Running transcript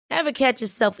Ever catch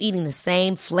yourself eating the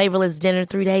same flavorless dinner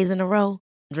 3 days in a row?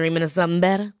 Dreaming of something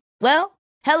better? Well,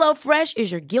 HelloFresh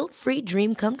is your guilt-free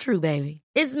dream come true, baby.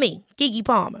 It's me, Keke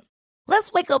Palmer.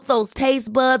 Let's wake up those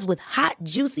taste buds with hot,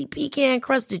 juicy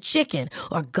pecan-crusted chicken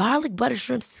or garlic butter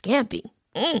shrimp scampi.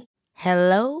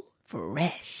 Hello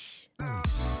Fresh.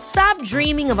 Stop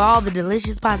dreaming of all the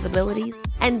delicious possibilities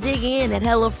and dig in at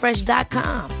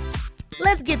HelloFresh.com.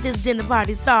 Let's get this dinner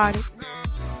party started.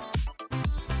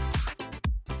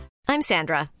 I'm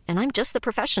Sandra, and I'm just the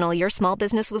professional your small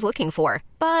business was looking for.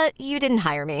 But you didn't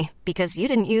hire me because you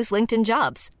didn't use LinkedIn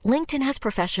Jobs. LinkedIn has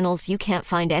professionals you can't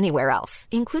find anywhere else,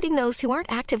 including those who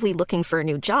aren't actively looking for a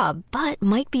new job, but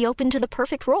might be open to the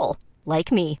perfect role,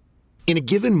 like me. In a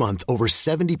given month, over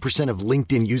 70% of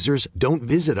LinkedIn users don't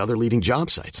visit other leading job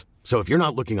sites. So if you're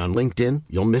not looking on LinkedIn,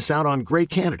 you'll miss out on great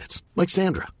candidates like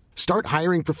Sandra. Start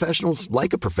hiring professionals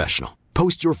like a professional.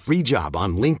 Post your free job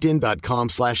on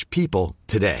linkedin.com/people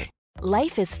today.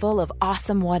 Life is full of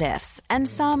awesome what-ifs, and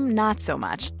some not so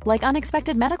much, like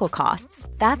unexpected medical costs.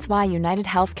 That's why United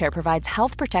Healthcare provides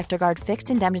Health Protector Guard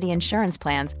fixed indemnity insurance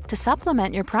plans to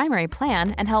supplement your primary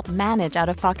plan and help manage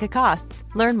out-of-pocket costs.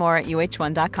 Learn more at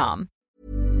uh1.com.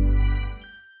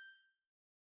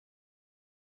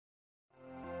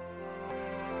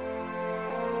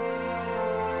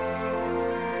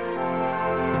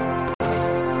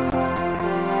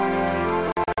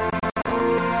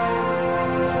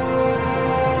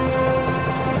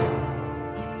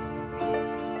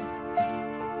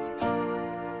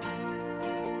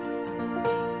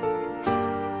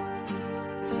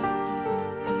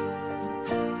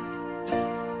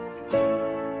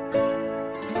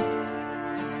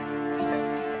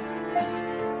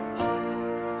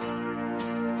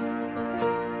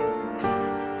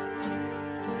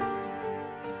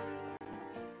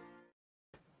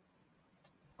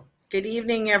 Good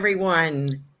evening,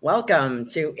 everyone. Welcome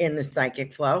to In the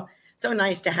Psychic Flow. So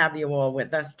nice to have you all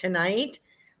with us tonight.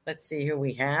 Let's see who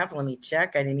we have. Let me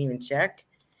check. I didn't even check.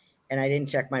 And I didn't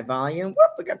check my volume.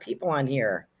 Whoop, we got people on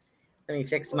here. Let me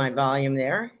fix my volume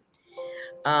there.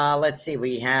 Let's see.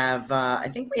 We have, I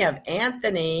think we have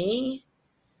Anthony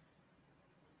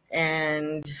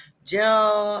and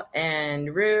Jill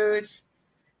and Ruth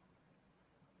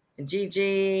and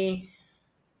Gigi.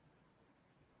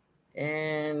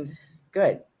 And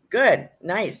good.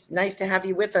 Nice to have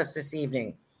you with us this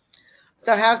evening.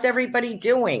 So how's everybody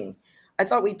doing? I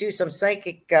thought we'd do some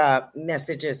psychic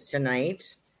messages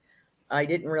tonight. I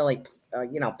didn't really,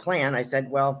 plan. I said,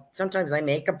 well, sometimes I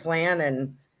make a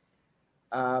plan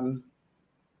and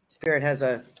Spirit has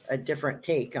a different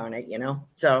take on it,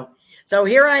 So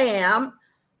here I am.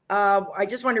 I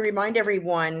just want to remind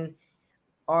everyone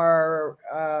our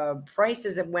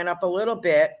prices have went up a little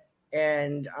bit.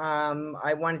 And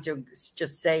I wanted to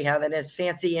just say how that is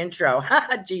fancy intro.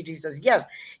 Gigi says,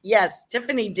 yes,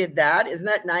 Tiffany did that. Isn't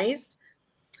that nice?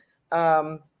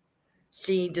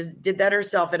 She just did that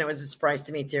herself, and it was a surprise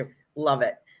to me too. Love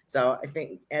it. So I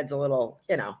think adds a little,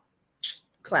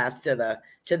 class to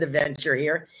the venture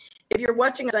here. If you're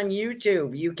watching us on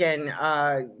YouTube, you can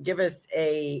give us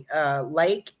a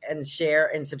like and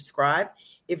share and subscribe.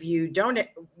 If you don't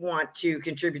want to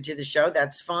contribute to the show,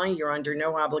 that's fine. You're under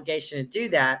no obligation to do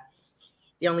that.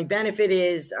 The only benefit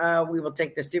is we will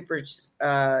take the super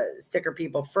sticker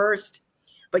people first,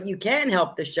 but you can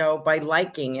help the show by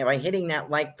liking. By hitting that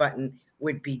like button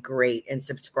would be great, and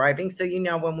subscribing so you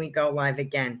know when we go live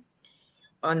again.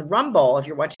 On Rumble, if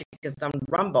you're watching us on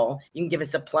Rumble, you can give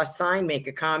us a plus sign, make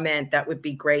a comment. That would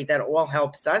be great. That all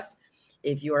helps us.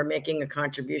 If you are making a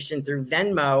contribution through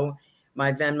Venmo,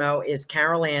 my Venmo is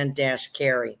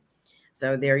Carol-Ann-Carey.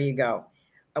 So there you go.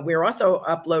 We're also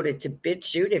uploaded to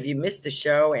BitChute. If you missed the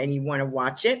show and you want to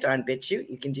watch it on BitChute,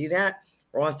 you can do that.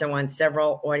 We're also on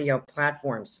several audio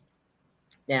platforms.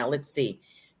 Now, let's see.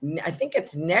 I think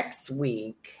it's next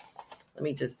week. Let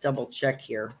me just double check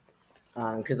here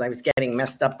because I was getting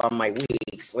messed up on my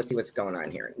weeks. Let's see what's going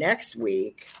on here. Next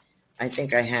week, I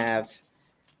think I have,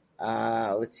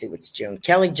 let's see what's June.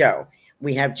 Kelly Joe.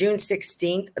 We have June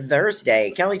 16th, Thursday,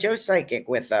 Kelly Jo Psychic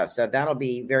with us. So that'll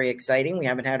be very exciting. We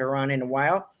haven't had her on in a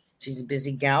while. She's a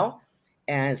busy gal.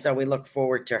 And so we look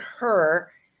forward to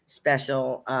her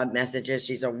special messages.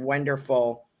 She's a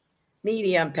wonderful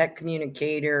medium, pet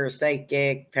communicator,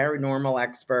 psychic, paranormal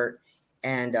expert.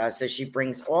 And so she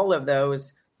brings all of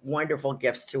those wonderful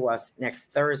gifts to us next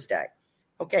Thursday.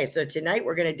 Okay, so tonight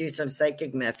we're going to do some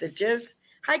psychic messages.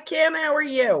 Hi, Kim. How are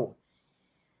you?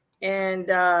 And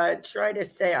try to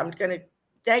stay. I'm going to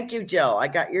thank you, Jill. I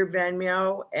got your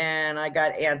Venmo and I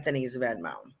got Anthony's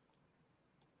Venmo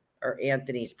or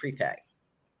Anthony's prepay.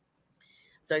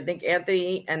 So I think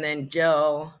Anthony and then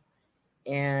Jill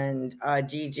and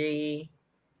Gigi.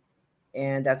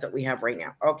 And that's what we have right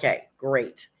now. Okay,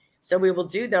 great. So we will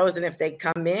do those. And if they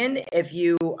come in, if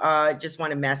you just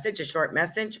want a short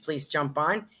message, please jump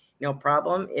on. No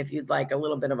problem. If you'd like a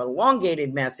little bit of an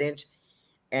elongated message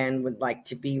and would like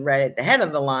to be read at the head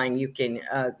of the line, you can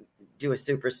do a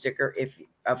super sticker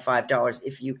of $5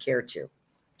 if you care to.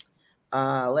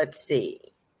 Let's see.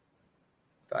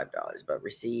 $5, but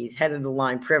receive head of the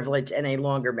line privilege and a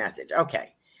longer message.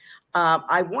 Okay.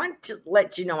 I want to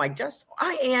let you know,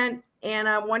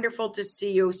 Anna, wonderful to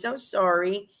see you. So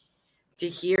sorry to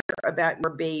hear about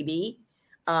your baby.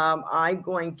 I'm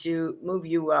going to move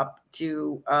you up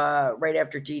to right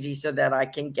after Gigi so that I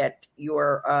can get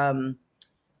your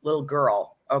little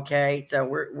girl. Okay, so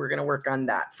we're going to work on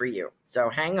that for you. So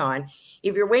hang on.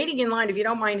 If you're waiting in line, if you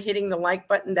don't mind hitting the like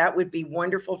button, that would be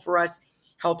wonderful for us.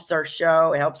 Helps our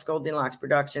show. It helps Goldilocks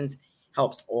Productions.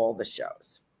 Helps all the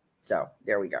shows. So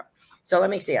there we go. So let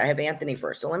me see. I have Anthony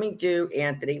first. So let me do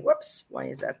Anthony. Whoops. Why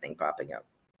is that thing popping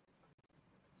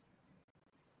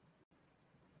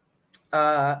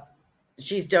up?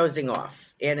 She's dozing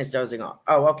off. Anna's dozing off.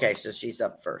 Oh, okay. So she's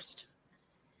up first.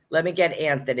 Let me get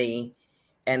Anthony.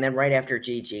 And then right after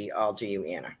Gigi, I'll do you,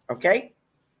 Anna. Okay?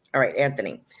 All right,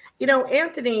 Anthony. You know,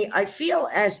 Anthony, I feel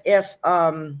as if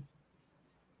I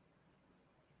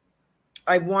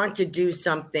want to do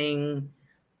something,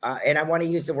 and I want to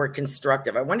use the word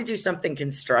constructive. I want to do something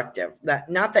constructive.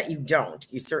 Not that you don't.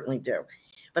 You certainly do.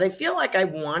 But I feel like I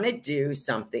want to do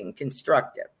something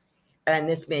constructive. And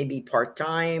this may be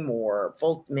part-time or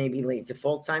full, maybe lead to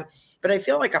full-time. But I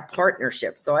feel like a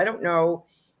partnership. So I don't know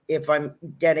if I'm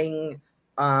getting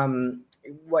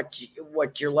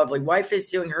what your lovely wife is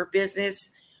doing, her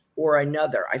business, or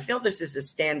another. I feel this is a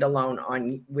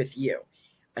standalone with you,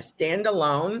 a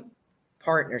standalone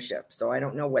partnership. So I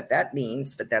don't know what that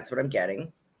means, but that's what I'm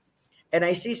getting. And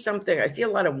I see a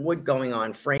lot of wood going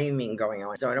on, framing going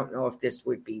on. So I don't know if this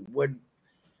would be wood,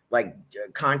 like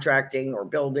contracting or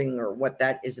building or what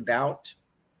that is about.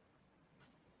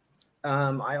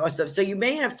 So you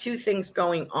may have two things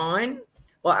going on.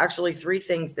 Well, actually 3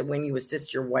 things that when you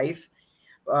assist your wife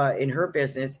in her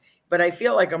business, but I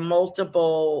feel like a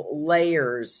multiple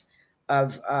layers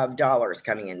of dollars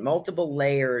coming in, multiple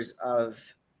layers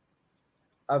of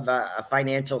a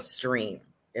financial stream,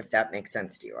 if that makes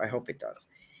sense to you. I hope it does.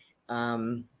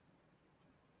 I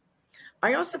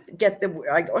also get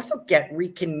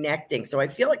reconnecting. So I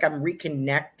feel like I'm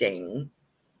reconnecting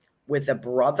with a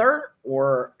brother,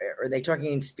 or are they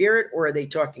talking in spirit, or are they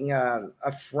talking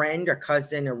a friend, a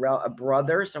cousin, a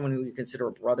brother, someone who you consider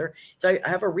a brother? So I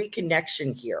have a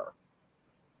reconnection here.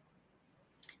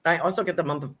 I also get the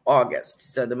month of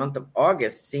August. So the month of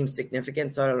August seems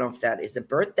significant. So I don't know if that is a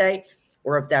birthday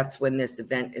or if that's when this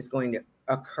event is going to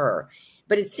occur.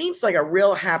 But it seems like a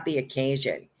real happy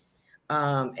occasion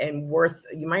and worth,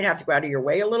 you might have to go out of your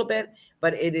way a little bit,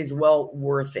 but it is well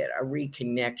worth it, a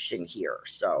reconnection here.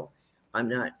 So I'm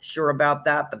not sure about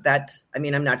that, but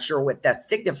I'm not sure what that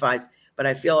signifies, but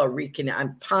I feel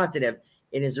I'm positive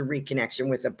it is a reconnection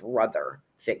with a brother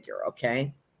figure,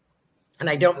 okay? And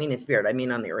I don't mean in spirit, I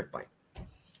mean on the earth plane.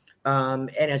 And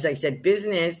as I said,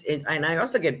 business, and I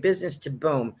also get business to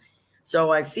boom.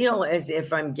 So I feel as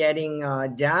if I'm getting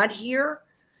dad here,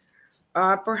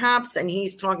 perhaps, and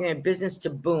he's talking about business to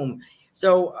boom.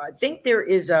 So I think there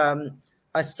is a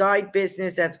side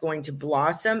business that's going to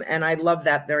blossom. And I love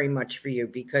that very much for you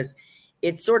because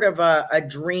it's sort of a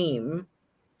dream.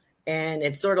 And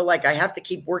it's sort of like I have to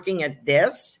keep working at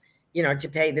this, to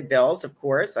pay the bills, of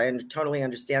course. I totally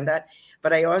understand that.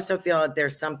 But I also feel that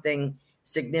there's something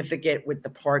significant with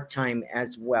the part-time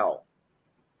as well.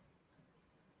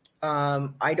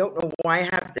 I don't know why I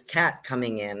have this cat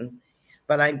coming in,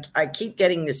 but I keep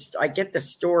getting this. I get the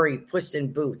story Puss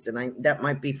in Boots, and that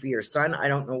might be for your son. I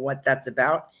don't know what that's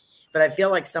about, but I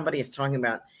feel like somebody is talking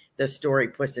about the story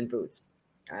Puss in Boots.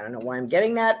 I don't know why I'm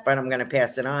getting that, but I'm going to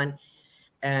pass it on.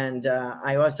 And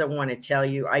I also want to tell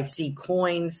you, I see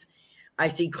coins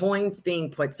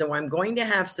being put. So I'm going to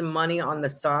have some money on the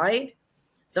side.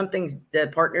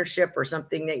 The partnership or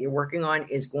something that you're working on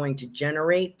is going to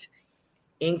generate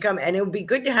income. And it would be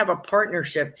good to have a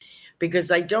partnership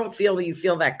because I don't feel you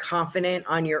feel that confident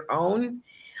on your own,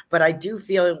 but I do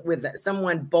feel with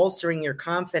someone bolstering your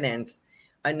confidence,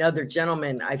 another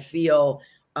gentleman, I feel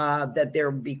that there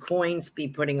will be coins be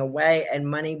putting away and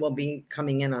money will be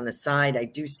coming in on the side. I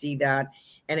do see that.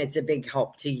 And it's a big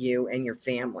help to you and your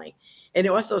family. And it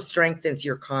also strengthens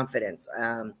your confidence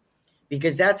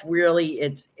because that's really,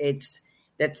 it's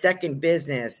that second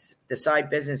business, the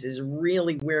side business is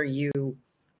really where you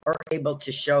are able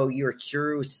to show your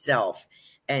true self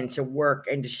and to work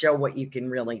and to show what you can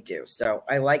really do. So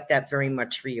I like that very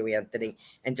much for you, Anthony.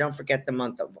 And don't forget the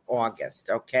month of August,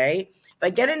 okay? If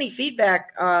I get any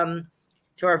feedback to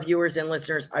our viewers and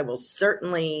listeners, I will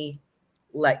certainly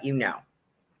let you know.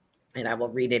 And I will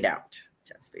read it out.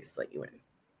 Chat space, let you in.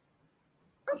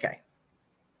 Okay.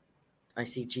 I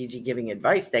see Gigi giving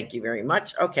advice. Thank you very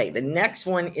much. Okay, the next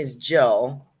one is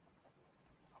Jill.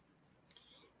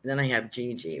 And then I have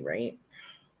Gigi, right?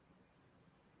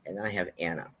 And then I have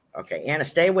Anna. Okay, Anna,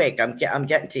 stay awake. I'm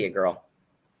getting to you, girl.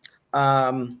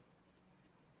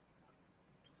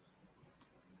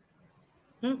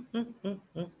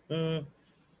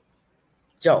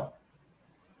 Joe.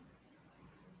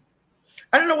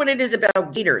 I don't know what it is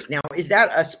about Gators. Now, is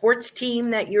that a sports team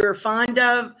that you're fond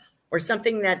of or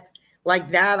something that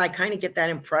like that? I kind of get that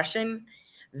impression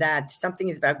that something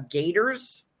is about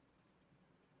Gators.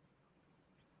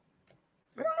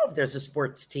 I don't know if there's a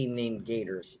sports team named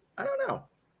Gators. I don't know.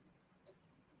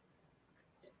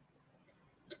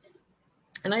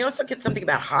 And I also get something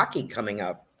about hockey coming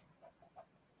up.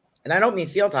 And I don't mean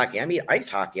field hockey. I mean ice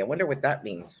hockey. I wonder what that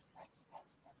means.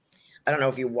 I don't know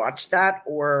if you watch that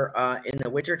or in the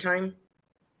wintertime.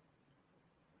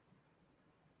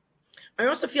 I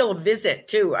also feel a visit,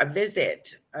 too. A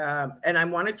visit. And I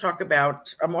want to talk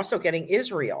about, I'm also getting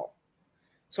Israel.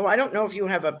 So I don't know if you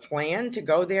have a plan to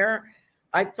go there.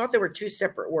 I thought there were two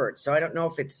separate words. So I don't know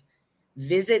if it's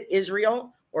visit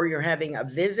Israel or you're having a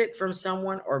visit from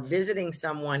someone or visiting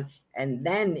someone and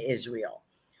then Israel.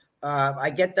 I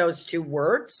get those two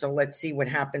words. So let's see what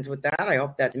happens with that. I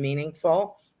hope that's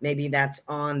meaningful. Maybe that's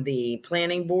on the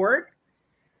planning board,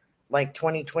 like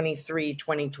 2023,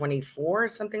 2024,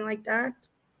 something like that.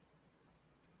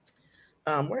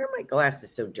 Where are my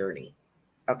glasses so dirty?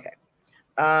 Okay.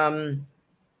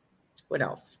 What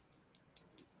else?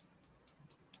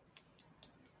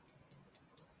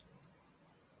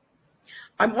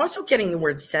 I'm also getting the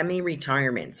word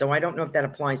semi-retirement. So I don't know if that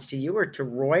applies to you or to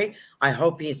Roy. I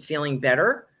hope he's feeling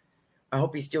better. I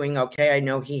hope he's doing okay. I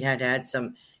know he had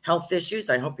some health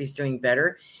issues. I hope he's doing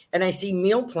better. And I see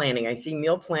meal planning. I see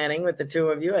meal planning with the two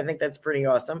of you. I think that's pretty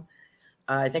awesome.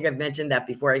 I think I've mentioned that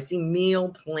before. I see meal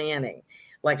planning.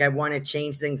 Like I want to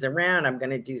change things around. I'm going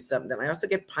to do something. I also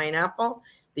get pineapple,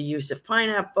 the use of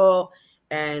pineapple,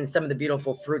 and some of the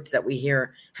beautiful fruits that we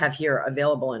have here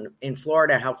available in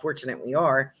Florida. How fortunate we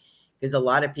are, because a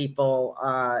lot of people,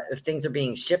 if things are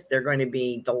being shipped, they're going to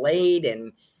be delayed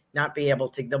and not be able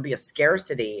to. There'll be a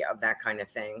scarcity of that kind of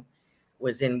thing.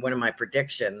 Was in one of my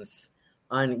predictions.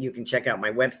 You can check out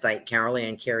my website,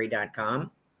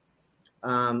 carolancarey.com.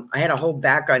 I had to hold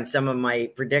back on some of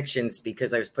my predictions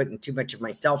because I was putting too much of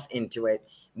myself into it.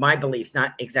 My beliefs,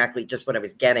 not exactly just what I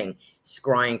was getting,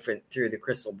 scrying through the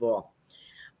crystal ball.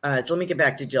 So let me get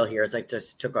back to Jill here as I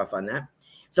just took off on that.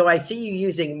 So I see you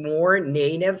using more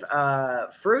native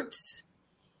fruits,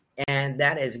 and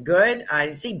that is good.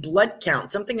 I see blood count,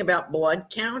 something about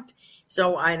blood count.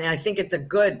 So I think it's a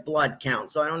good blood count.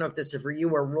 So I don't know if this is for you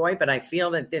or Roy, but I feel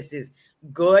that this is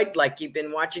good. Like you've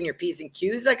been watching your P's and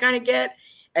Q's, I kind of get,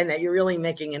 and that you're really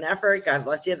making an effort. God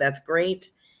bless you. That's great.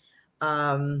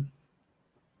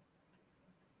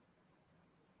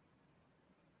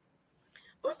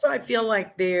 Also, I feel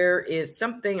like there is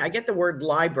something, I get the word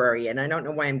library, and I don't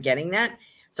know why I'm getting that.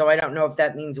 So I don't know if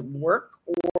that means work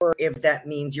or if that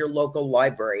means your local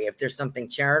library, if there's something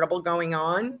charitable going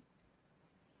on.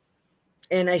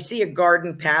 And I see a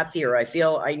garden path here. I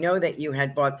know that you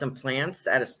had bought some plants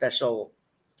at a special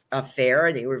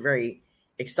fair. They were very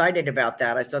excited about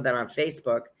that. I saw that on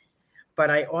Facebook. But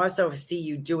I also see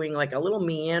you doing like a little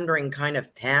meandering kind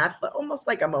of path, almost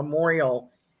like a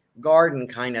memorial garden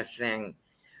kind of thing.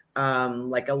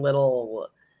 Like a little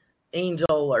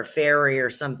angel or fairy or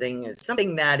something. It's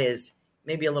something that is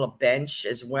maybe a little bench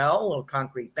as well, a little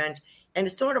concrete bench. And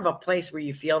it's sort of a place where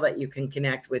you feel that you can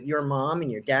connect with your mom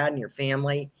and your dad and your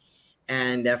family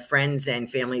and friends and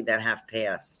family that have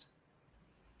passed.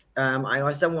 I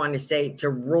also want to say to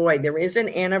Roy, there is an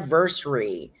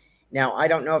anniversary. Now, I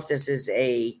don't know if this is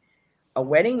a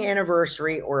wedding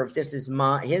anniversary or if this is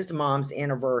his mom's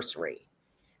anniversary.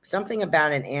 Something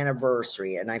about an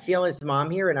anniversary. And I feel his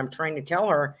mom here, and I'm trying to tell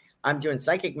her I'm doing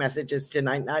psychic messages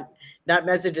tonight, not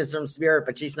messages from spirit,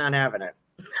 but she's not having it.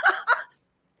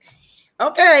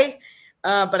 Okay.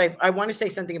 But I want to say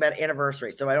something about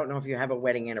anniversary. So I don't know if you have a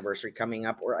wedding anniversary coming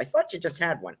up, or I thought you just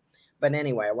had one. But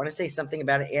anyway, I want to say something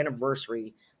about an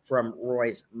anniversary from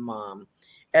Roy's mom.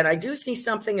 And I do see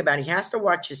something about he has to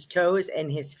watch his toes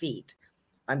and his feet.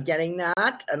 I'm getting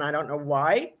that, and I don't know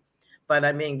why. But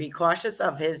I mean, be cautious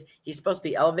of he's supposed to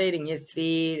be elevating his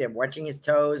feet and watching his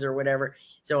toes or whatever.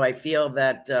 So I feel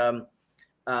that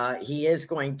he's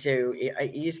going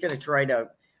to try to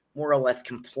more or less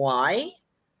comply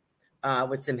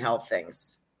with some health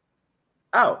things.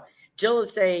 Oh, Jill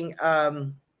is saying,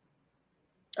 oh,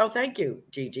 thank you,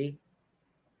 Gigi.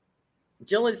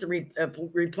 Jill is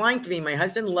replying to me. My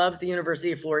husband loves the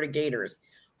University of Florida Gators.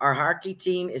 Our hockey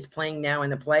team is playing now in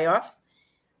the playoffs,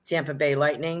 Tampa Bay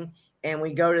Lightning, and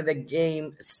we go to the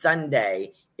game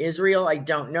Sunday. Israel, I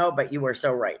don't know, but you were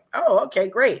so right. Oh, okay,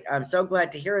 great. I'm so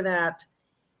glad to hear that.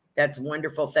 That's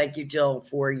wonderful. Thank you, Jill,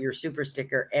 for your super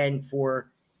sticker and for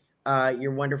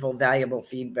your wonderful, valuable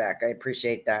feedback. I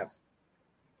appreciate that.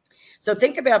 So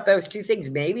think about those two things.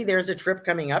 Maybe there's a trip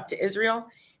coming up to Israel,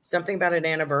 something about an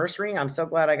anniversary. I'm so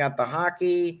glad I got the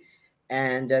hockey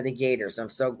and the Gators. I'm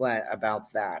so glad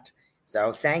about that.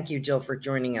 So thank you, Jill, for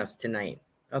joining us tonight.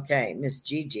 Okay, Miss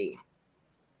Gigi.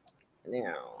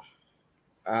 Now,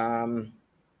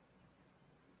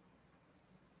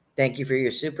 thank you for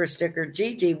your super sticker.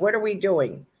 Gigi, what are we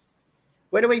doing?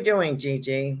 What are we doing,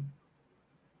 Gigi?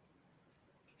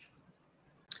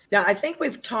 Now, I think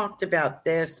we've talked about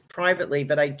this privately,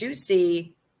 but I do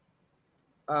see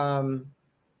two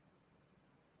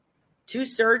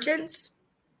surgeons.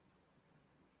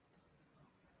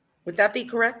 Would that be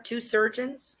correct? Two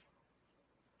surgeons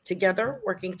together,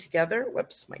 working together.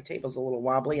 Whoops, my table's a little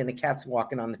wobbly and the cat's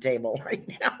walking on the table right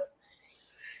now.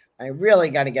 I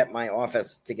really got to get my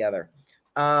office together.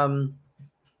 Two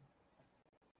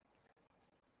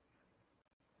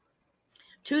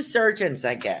surgeons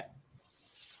I get.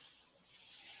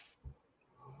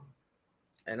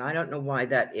 And I don't know why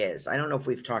that is. I don't know if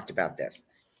we've talked about this.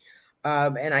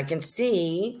 And I can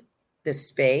see the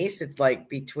space. It's like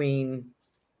between,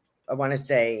 I want to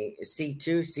say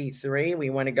C2, C3. We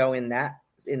want to go in that,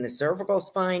 in the cervical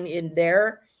spine in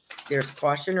there. There's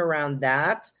caution around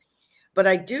that. But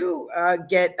I do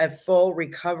get a full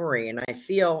recovery. And I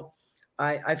feel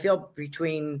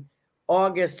between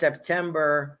August,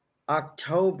 September,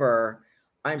 October,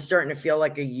 I'm starting to feel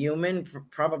like a human,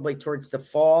 probably towards the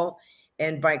fall.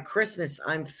 And by Christmas,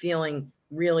 I'm feeling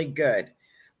really good.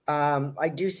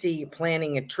 I do see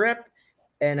planning a trip,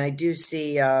 and I do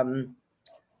see,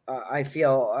 I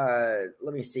feel,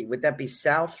 let me see, would that be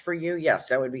south for you? Yes,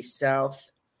 that would be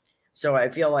south. So I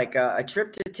feel like a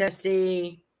trip to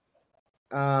Tennessee.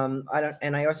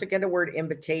 I also get a word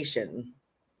invitation.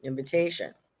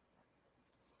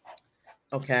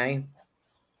 Okay.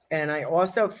 And I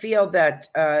also feel that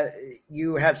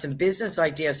you have some business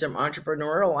ideas, some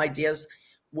entrepreneurial ideas,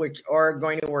 which are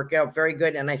going to work out very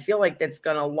good. And I feel like that's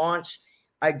going to launch,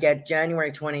 I get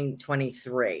January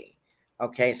 2023.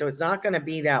 Okay, so it's not going to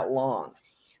be that long.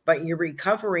 But your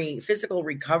recovery, physical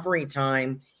recovery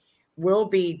time will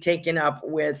be taken up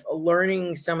with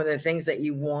learning some of the things that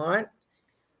you want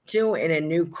to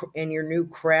in your new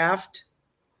craft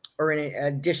or in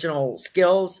additional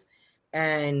skills,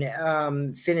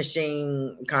 and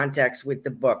finishing contacts with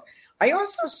the book. I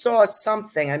also saw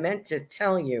something I meant to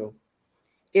tell you.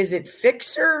 Is it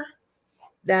Fixer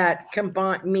that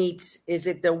meets? Is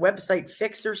it the website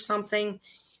Fixer something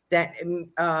that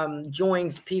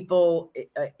joins people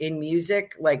in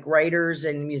music, like writers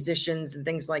and musicians and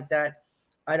things like that?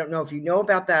 I don't know if you know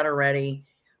about that already.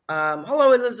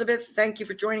 Hello, Elizabeth. Thank you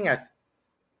for joining us.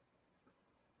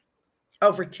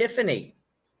 Oh, for Tiffany.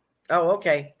 Oh,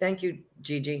 okay. Thank you,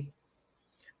 Gigi.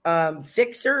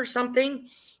 Fixer or something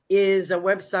is a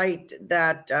website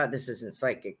that, this isn't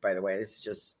psychic, by the way. This is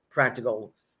just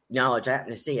practical knowledge. I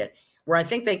happen to see it, where I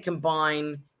think they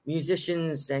combine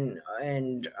musicians and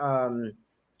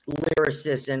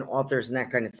lyricists and authors and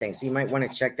that kind of thing. So you might want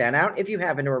to check that out if you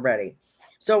haven't already.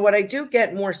 So what I do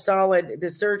get more solid, the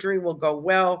surgery will go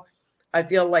well. I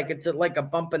feel like it's like a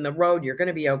bump in the road. You're going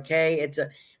to be okay. It's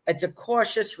a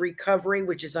cautious recovery,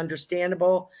 which is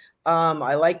understandable.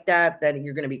 I like that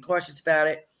you're going to be cautious about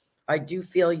it. I do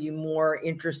feel you more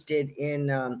interested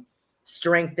in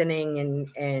strengthening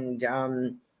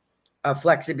and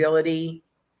flexibility.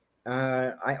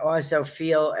 I also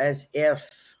feel as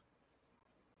if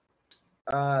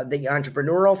the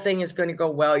entrepreneurial thing is going to go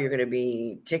well. You're going to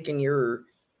be taking your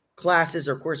classes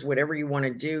or course, whatever you want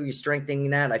to do. You're strengthening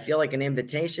that. I feel like an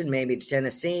invitation maybe to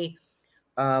Tennessee.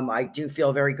 I do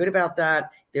feel very good about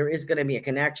that. There is going to be a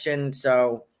connection.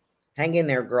 So hang in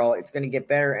there, girl. It's going to get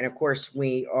better. And of course,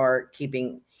 we are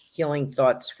keeping healing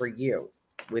thoughts for you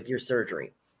with your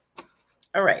surgery.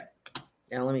 All right.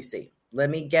 Now, let me see.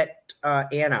 Let me get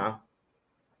Anna.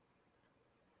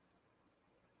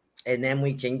 And then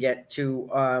we can get to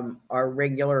our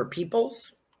regular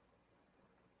peoples.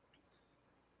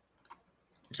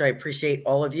 So I appreciate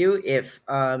all of you. If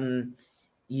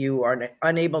you are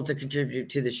unable to contribute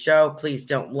to the show, please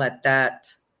don't let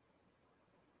that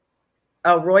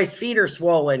Oh, Roy's feet are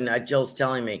swollen. Jill's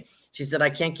telling me. She said, I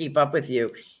can't keep up with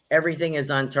you. Everything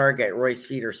is on target. Roy's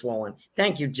feet are swollen.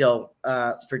 Thank you, Jill,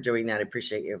 for doing that. I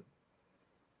appreciate you.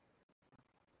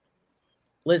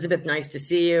 Elizabeth, nice to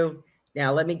see you.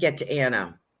 Now, let me get to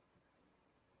Anna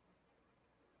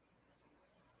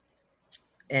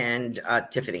and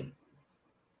Tiffany.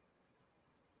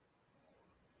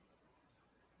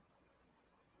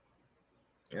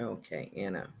 Okay,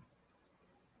 Anna.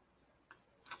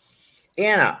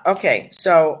 Okay,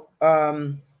 so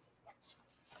I'm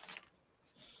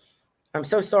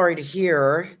so sorry to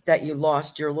hear that you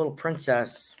lost your little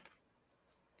princess.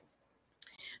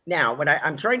 Now,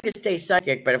 I'm trying to stay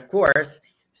psychic, but of course,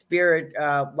 Spirit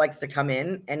likes to come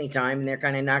in anytime, and they're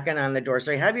kind of knocking on the door.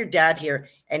 So you have your dad here,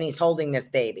 and he's holding this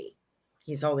baby.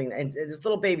 And this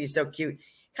little baby is so cute.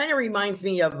 Kind of reminds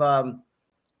me of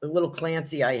the little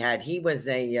Clancy I had. He was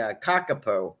a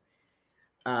cockapoo.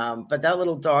 But that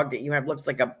little dog that you have looks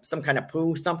like some kind of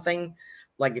poo, something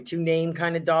like a 2-name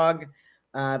kind of dog.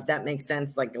 If that makes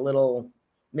sense, like a little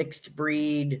mixed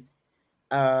breed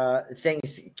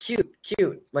things.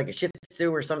 Cute, like a Shih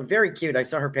Tzu or something. Very cute. I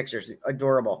saw her pictures.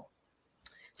 Adorable.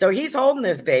 So he's holding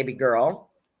this baby girl.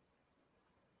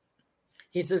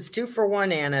 He says 2 for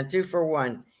 1, Anna, 2 for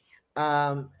 1.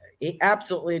 He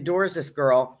absolutely adores this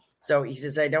girl. So he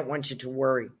says, I don't want you to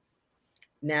worry.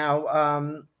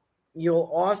 Now,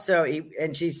 you'll also,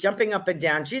 and she's jumping up and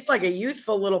down. She's like a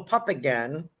youthful little pup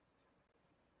again.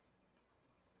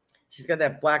 She's got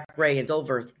that black, gray, and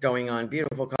silver going on.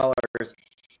 Beautiful colors.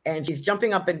 And she's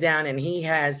jumping up and down, and he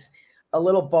has a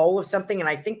little bowl of something. And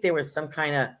I think there was some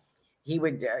kind of, she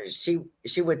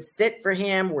would sit for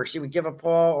him, or she would give a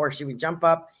paw, or she would jump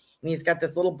up. And he's got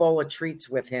this little bowl of treats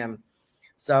with him.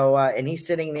 So, and he's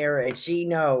sitting there, and she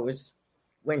knows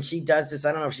when she does this.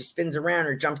 I don't know if she spins around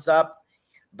or jumps up,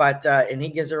 but, and he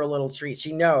gives her a little treat.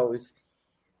 She knows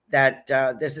that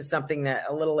this is something that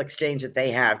a little exchange that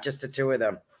they have, just the two of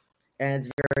them. And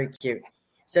it's very cute.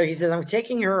 So he says, I'm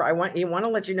taking her. I want to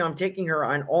let you know I'm taking her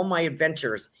on all my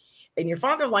adventures. And your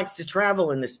father likes to travel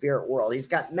in the spirit world. He's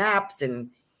got maps and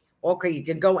okay, he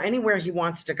can go anywhere he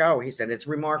wants to go. He said, it's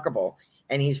remarkable.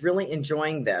 And he's really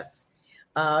enjoying this.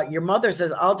 Your mother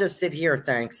says, I'll just sit here.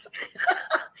 Thanks.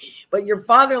 But your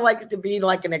father likes to be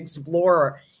like an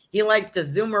explorer. He likes to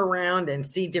zoom around and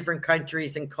see different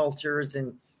countries and cultures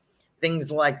and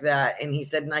things like that. And he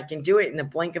said, and I can do it in the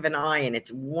blink of an eye. And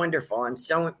it's wonderful. I'm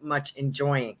so much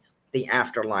enjoying the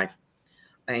afterlife.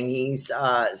 And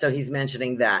so he's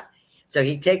mentioning that. So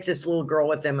he takes this little girl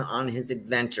with him on his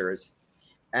adventures.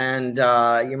 And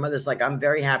your mother's like, I'm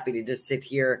very happy to just sit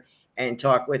here and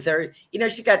talk with her. You know,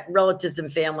 she's got relatives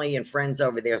and family and friends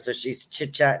over there. So she's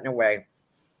chit-chatting away.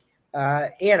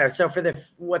 Anna, so for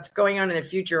what's going on in the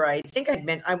future, I think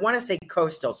I want to say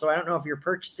coastal. So I don't know if you're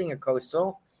purchasing a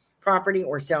coastal property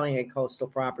or selling a coastal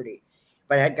property,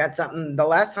 but I got something the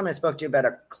last time I spoke to you about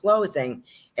a closing,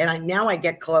 and now I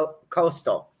get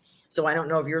coastal. So I don't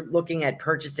know if you're looking at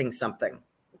purchasing something.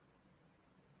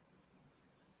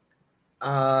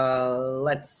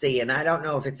 Let's see. And I don't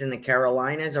know if it's in the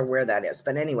Carolinas or where that is,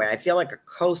 but anyway, I feel like a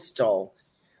coastal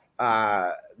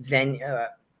habitat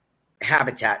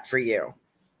for you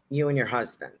and your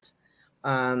husband.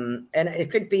 And it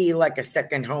could be like a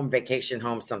second home, vacation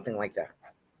home, something like that.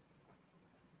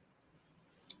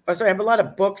 Oh, so I have a lot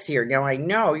of books here. Now, I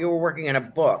know you were working on a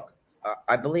book.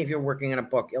 I believe you're working on a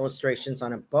book, illustrations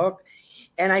on a book.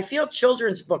 And I feel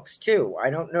children's books, too.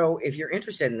 I don't know if you're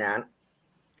interested in that.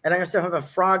 And I also have a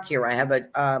frog here. I have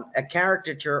a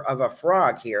caricature of a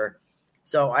frog here.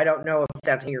 So I don't know if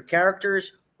that's your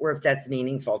characters or if that's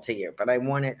meaningful to you. But I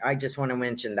just want to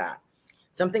mention that.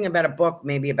 Something about a book,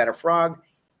 maybe about a frog,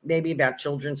 maybe about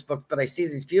children's book. But I see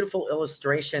these beautiful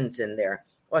illustrations in there.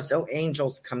 Also,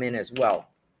 angels come in as well.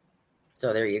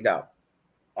 So there you go.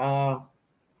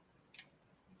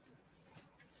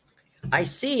 I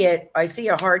see it. I see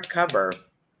a hardcover.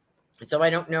 So I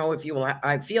don't know if you will.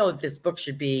 I feel that this book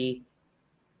should be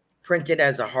printed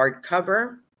as a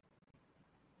hardcover.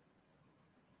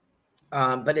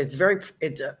 But it's a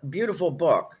beautiful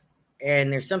book.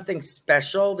 And there's something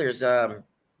special. There's some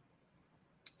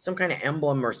kind of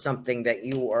emblem or something that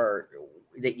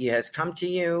has come to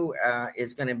you,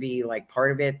 is going to be like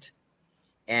part of it.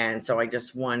 And so I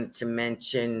just wanted to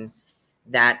mention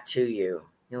that to you.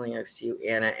 Healing to you,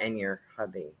 Anna, and your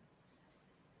hubby.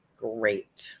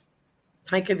 Great.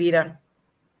 Hi, Kavita.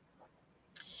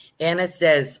 Anna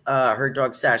says her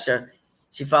dog, Sasha,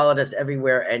 she followed us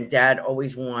everywhere, and Dad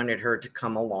always wanted her to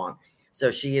come along. So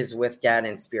she is with Dad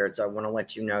in spirit. So I want to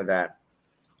let you know that.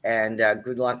 And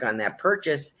good luck on that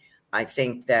purchase. I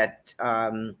think that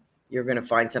you're going to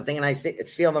find something. And I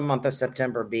feel the month of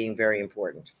September being very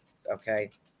important.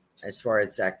 Okay. As far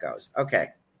as that goes. Okay.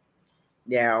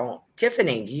 Now,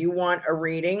 Tiffany, do you want a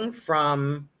reading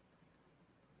from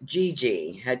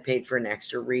Gigi? Had paid for an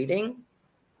extra reading.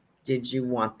 Did you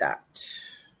want that?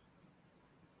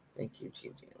 Thank you,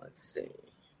 Gigi. Let's see.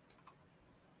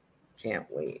 Can't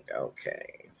wait.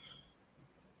 Okay.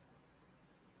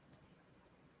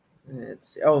 Let's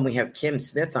see. Oh, and we have Kim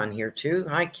Smith on here too.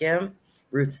 Hi, Kim.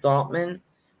 Ruth Saltman.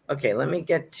 Okay, let me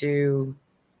get to,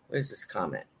 what is this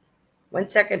comment? 1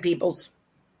 second, peoples.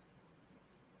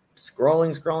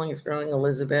 Scrolling.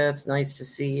 Elizabeth, nice to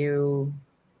see you.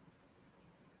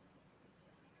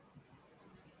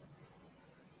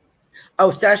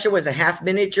 Oh, Sasha was a half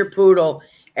miniature poodle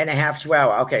and a half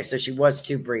chihuahua. Okay, so she was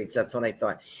 2 breeds. That's what I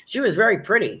thought. She was very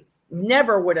pretty.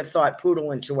 Never would have thought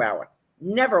poodle and chihuahua.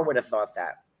 Never would have thought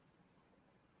that.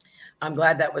 I'm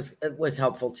glad that was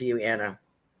helpful to you, Anna.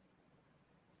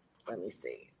 Let me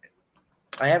see.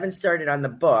 I haven't started on the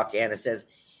book, Anna says,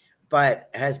 but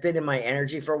has been in my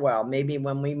energy for a while. Maybe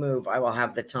when we move, I will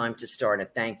have the time to start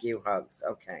it. Thank you. Hugs.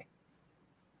 Okay.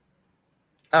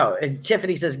 Oh, and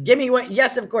Tiffany says, give me what,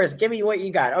 yes, of course. Give me what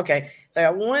you got. Okay. So I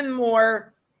got one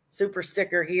more super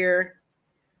sticker here.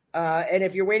 And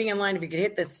if you're waiting in line, if you could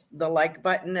hit the like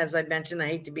button, as I mentioned, I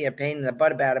hate to be a pain in the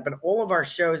butt about it, but all of our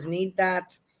shows need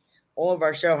that. All of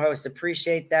our show hosts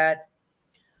appreciate that.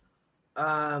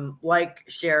 Like,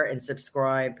 share, and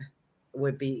subscribe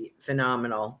would be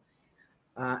phenomenal.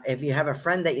 If you have a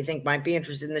friend that you think might be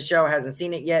interested in the show, hasn't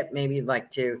seen it yet, maybe you'd like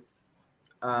to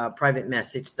private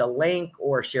message the link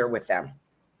or share with them.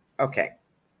 Okay.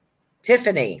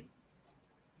 Tiffany.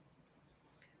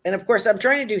 And of course, I'm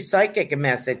trying to do psychic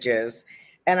messages,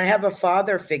 and I have a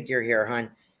father figure here,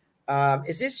 hon.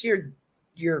 Is this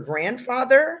your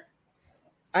grandfather?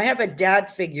 I have a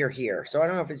dad figure here, so I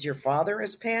don't know if it's your father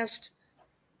has passed,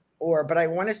 but I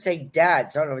want to say dad.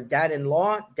 So I don't know,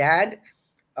 dad-in-law, dad,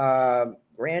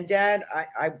 granddad.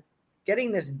 I'm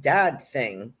getting this dad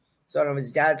thing, so I don't know if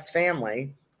it's dad's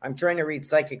family. I'm trying to read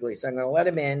psychically, so I'm going to let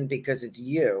him in because it's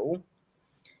you.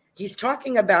 He's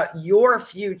talking about your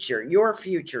future,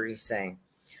 he's saying.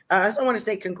 I also want to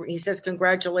say, he says,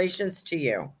 congratulations to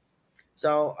you.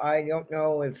 So I don't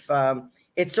know if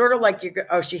it's sort of like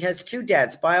she has 2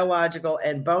 dads, biological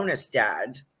and bonus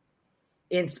dad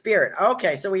in spirit.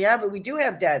 Okay, so we do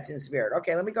have dads in spirit.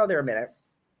 Okay, let me go there a minute.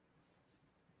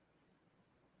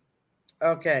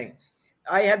 Okay,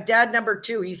 I have dad number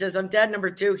 2. He says I'm dad number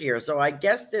 2 here. So I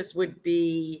guess this would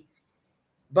be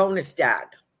bonus dad.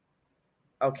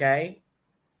 Okay.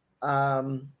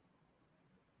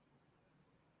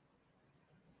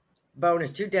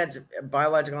 Bonus, 2 dads,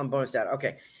 biological and bonus dad.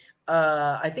 Okay.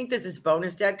 I think this is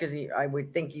bonus dad because I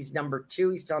would think he's number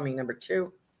 2. He's telling me number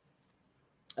 2.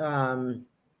 A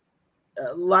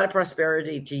lot of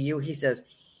prosperity to you. He says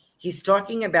he's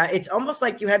talking about, it's almost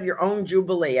like you have your own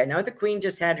jubilee. I know the queen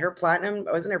just had her platinum.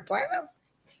 Wasn't her platinum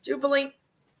jubilee?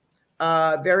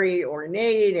 Very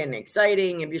ornate and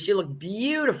exciting. And she looked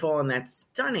beautiful in that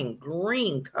stunning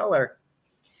green color.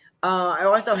 I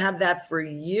also have that for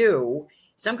you.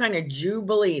 Some kind of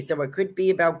jubilee. So it could be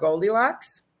about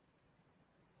Goldilocks.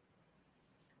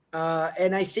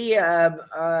 And I see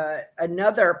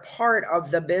another part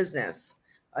of the business.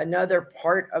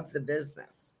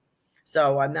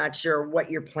 So I'm not sure what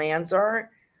your plans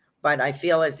are, but I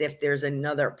feel as if there's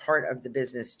another part of the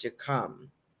business to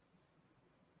come.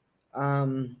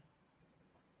 I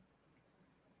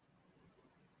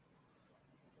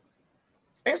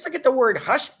just look at the word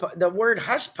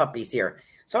hush puppies here.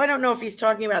 So I don't know if he's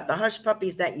talking about the hush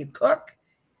puppies that you cook,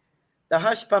 the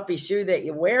hush puppy shoe that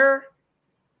you wear.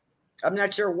 I'm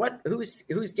not sure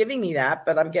who's giving me that,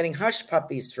 but I'm getting hush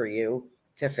puppies for you,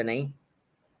 Tiffany.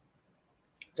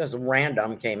 Just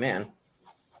random came in.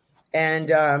 And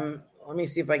let me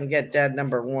see if I can get dad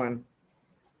number 1.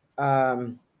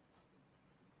 Gone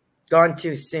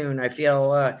too soon. I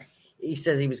feel he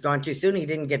says he was gone too soon. He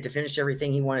didn't get to finish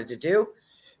everything he wanted to do.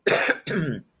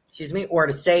 Excuse me, or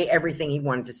to say everything he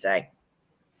wanted to say.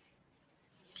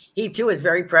 He too is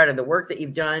very proud of the work that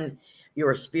you've done,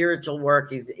 your spiritual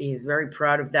work. He's very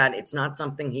proud of that. It's not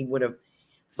something he would have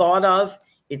thought of.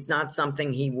 It's not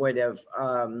something he would have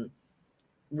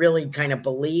really kind of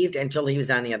believed until he was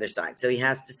on the other side. So he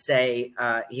has to say,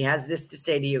 he has this to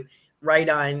say to you, right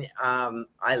on.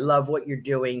 I love what you're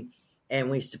doing,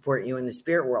 and we support you in the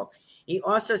spirit world. He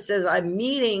also says,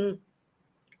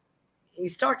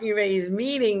 he's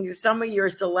meeting some of your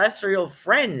celestial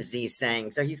friends, he's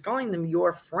saying. So he's calling them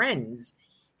your friends,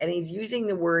 and he's using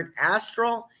the word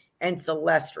astral and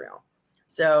celestial.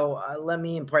 So let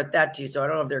me impart that to you. So I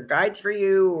don't know if they're guides for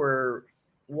you or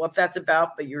what that's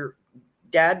about, but your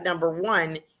dad, number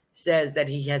one, says that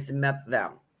he has met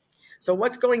them. So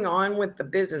what's going on with the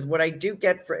business? What I do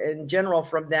get in general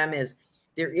from them is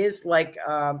there is like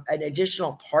an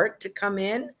additional part to come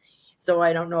in. So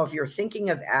I don't know if you're thinking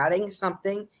of adding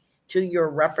something to your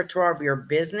repertoire of your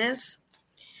business.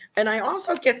 And I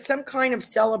also get some kind of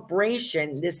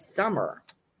celebration this summer.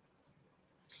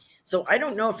 So I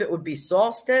don't know if it would be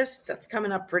solstice. That's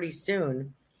coming up pretty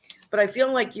soon. But I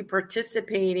feel like you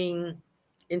participating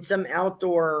in some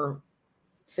outdoor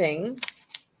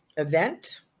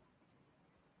event.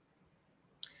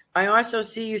 I also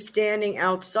see you standing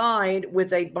outside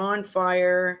with a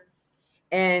bonfire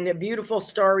and a beautiful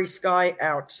starry sky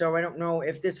out. So I don't know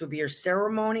if this would be your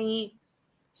ceremony,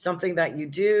 something that you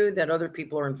do that other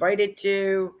people are invited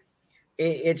to.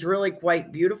 It's really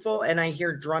quite beautiful. And I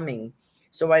hear drumming.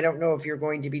 So I don't know if you're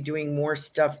going to be doing more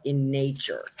stuff in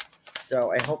nature.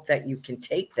 So I hope that you can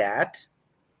take that.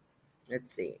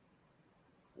 Let's see.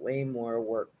 Way more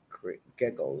work,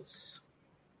 giggles.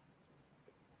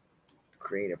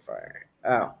 Creative fire.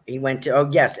 Oh, he went to,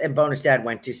 yes. And bonus dad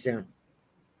went too soon.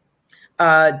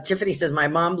 Tiffany says, my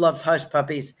mom loved hush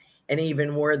puppies and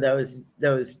even wore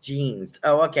those jeans.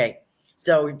 Oh, okay.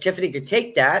 So Tiffany could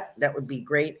take that. That would be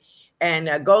great.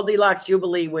 And Goldilocks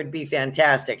Jubilee would be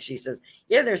fantastic. She says,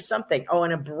 yeah, there's something. Oh,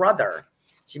 and a brother.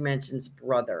 She mentions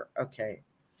brother. Okay.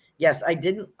 Yes, I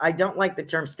don't like the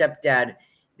term stepdad.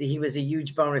 He was a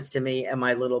huge bonus to me and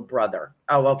my little brother.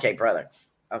 Oh, okay, brother.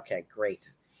 Okay, great.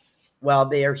 Well,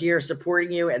 they are here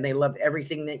supporting you and they love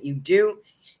everything that you do.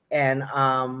 And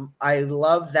I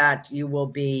love that you will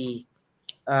be,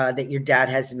 that your dad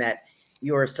has met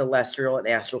your celestial and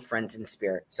astral friends in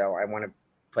spirit. So I want to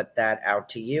put that out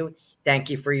to you. Thank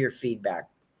you for your feedback.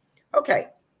 Okay.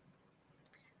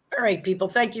 All right, people.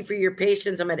 Thank you for your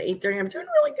patience. I'm at 8:30. I'm doing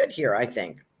really good here, I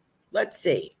think. Let's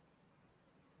see.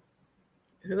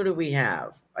 Who do we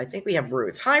have? I think we have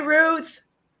Ruth. Hi, Ruth.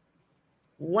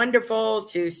 Wonderful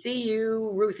to see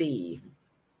you, Ruthie.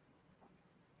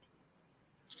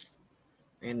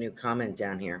 A new comment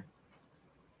down here.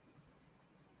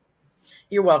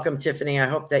 You're welcome, Tiffany. I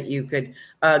hope that you could.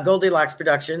 Goldilocks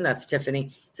Production, that's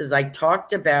Tiffany, says, I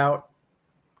talked about,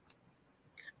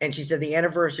 and she said, the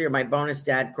anniversary of my bonus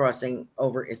dad crossing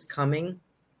over is coming.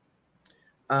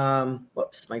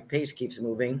 Whoops, my page keeps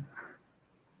moving.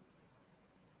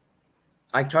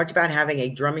 I talked about having a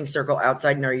drumming circle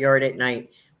outside in our yard at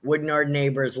night. Wouldn't our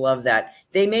neighbors love that?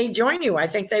 They may join you. I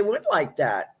think they would like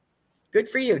that. Good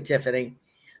for you, Tiffany.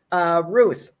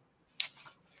 Ruth.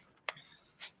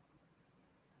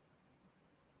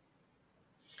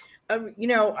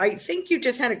 I think you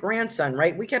just had a grandson,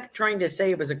 right? We kept trying to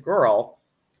say it was a girl.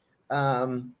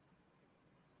 But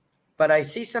I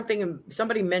see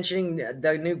somebody mentioning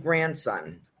the new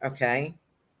grandson. Okay.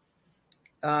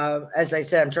 As I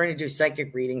said, I'm trying to do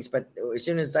psychic readings, but as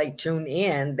soon as I tune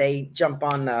in, they jump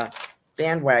on the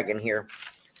bandwagon here.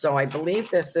 So I believe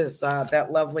this is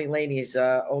that lovely lady's,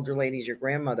 older lady's your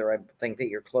grandmother, I think that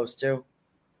you're close to.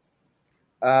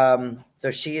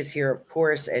 So she is here, of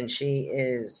course, and she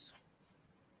is,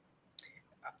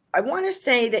 I want to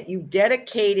say that you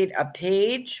dedicated a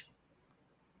page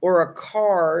or a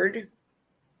card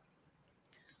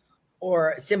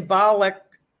or a symbolic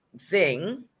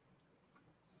thing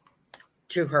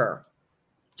to her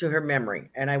memory.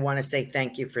 And I want to say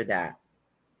thank you for that.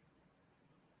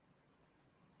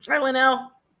 Hi,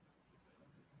 Linnell.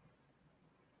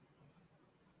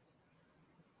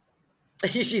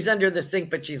 She's under the sink,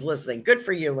 but she's listening. Good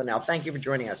for you, Linnell. Thank you for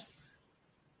joining us.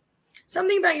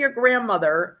 Something about your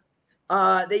grandmother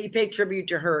that you pay tribute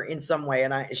to her in some way,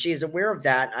 and she is aware of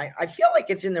that. I feel like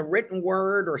it's in the written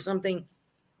word or something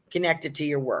connected to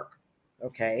your work.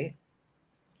 Okay.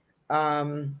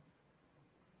 I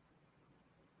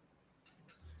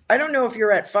don't know if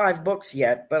you're at 5 books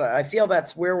yet, but I feel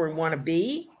that's where we want to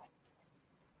be.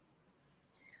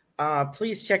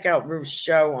 Please check out Ruth's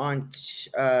show on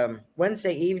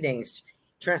Wednesday evenings,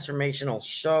 Transformational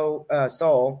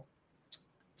Soul.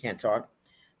 Can't talk.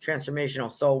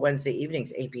 Transformational Soul, Wednesday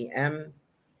evenings, 8 p.m.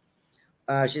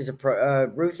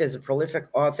 Ruth is a prolific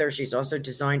author. She's also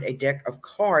designed a deck of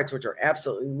cards, which are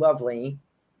absolutely lovely.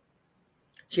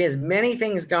 She has many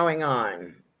things going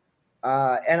on.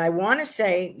 And I want to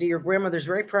say that your grandmother's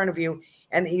very proud of you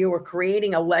and that you are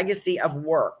creating a legacy of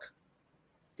work.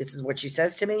 This is what she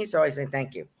says to me. So I say,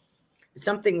 thank you.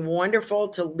 Something wonderful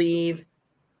to leave.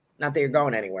 Not that you're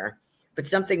going anywhere, but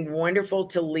something wonderful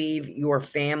to leave your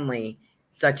family,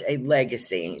 such a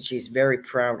legacy. She's very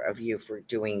proud of you for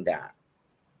doing that.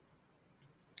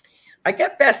 I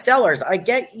get bestsellers. I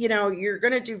get, you're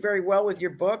going to do very well with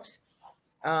your books.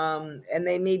 And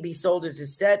they may be sold as a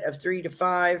set of 3 to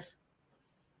 5.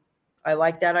 I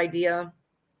like that idea.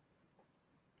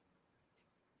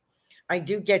 I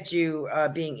do get you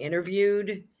being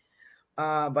interviewed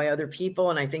by other people,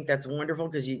 and I think that's wonderful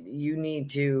because you need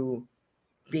to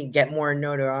get more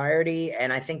notoriety,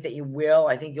 and I think that you will.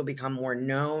 I think you'll become more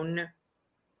known.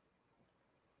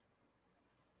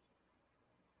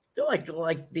 I feel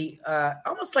like the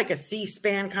almost like a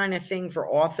C-SPAN kind of thing for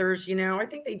authors. I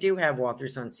think they do have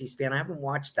authors on C-SPAN. I haven't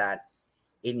watched that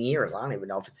in years. I don't even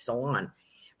know if it's still on,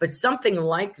 but something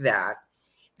like that.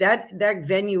 That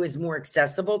venue is more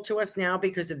accessible to us now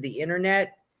because of the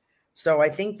internet. So I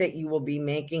think that you will be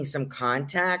making some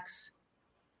contacts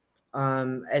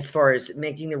as far as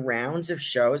making the rounds of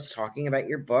shows talking about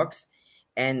your books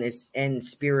and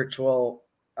spiritual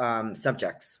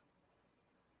subjects.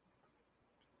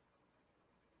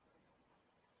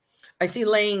 I see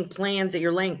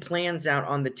you're laying plans out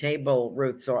on the table,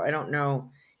 Ruth. So I don't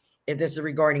know if this is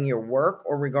regarding your work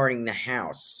or regarding the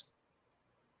house.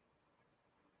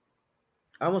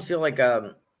 I almost feel like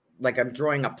I'm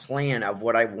drawing a plan of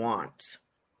what I want.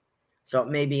 So it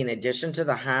may be in addition to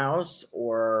the house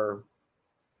and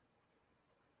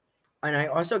I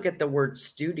also get the word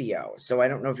studio. So I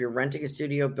don't know if you're renting a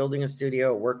studio, building a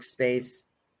studio, a workspace,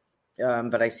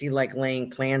 but I see like laying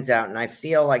plans out, and I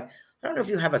feel like, I don't know if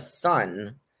you have a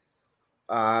son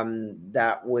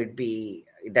that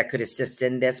could assist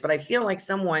in this, but I feel like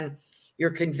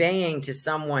you're conveying to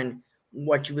someone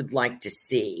what you would like to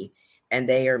see, and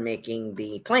they are making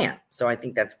the plan. So I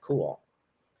think that's cool.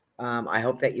 I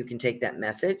hope that you can take that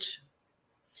message.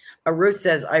 Ruth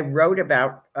says, I wrote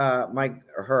about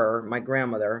my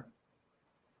grandmother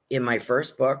in my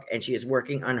first book, and she is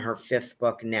working on her 5th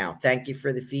book now. Thank you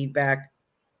for the feedback.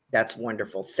 That's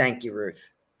wonderful. Thank you,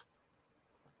 Ruth.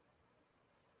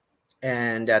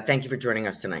 And thank you for joining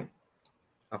us tonight.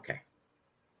 Okay.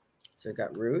 So we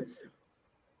got Ruth.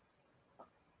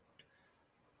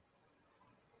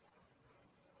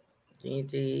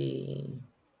 Dee.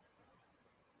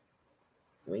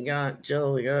 We got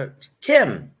Jill. We got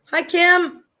Kim. Hi,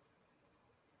 Kim.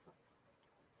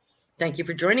 Thank you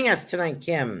for joining us tonight,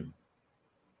 Kim.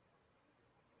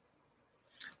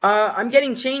 I'm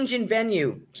getting change in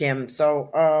venue, Kim.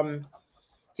 So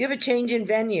you have a change in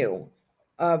venue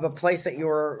of a place that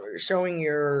you're showing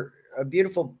your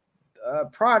beautiful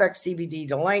product, CBD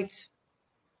Delights.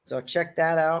 So check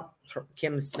that out,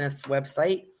 Kim Smith's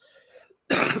website.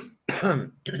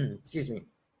 Excuse me.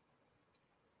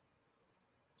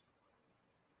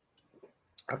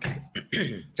 Okay.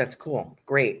 That's cool.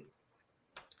 Great.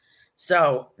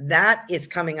 So that is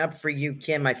coming up for you,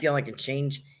 Kim. I feel like a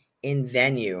change in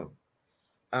venue.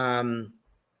 And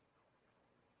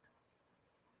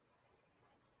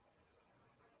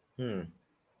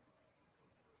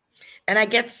I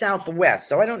get Southwest.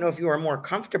 So I don't know if you are more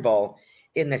comfortable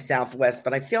in the Southwest,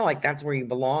 but I feel like that's where you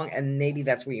belong, and maybe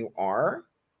that's where you are.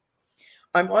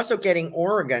 I'm also getting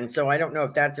Oregon, so I don't know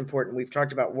if that's important. We've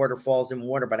talked about waterfalls and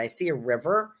water, but I see a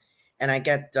river, and I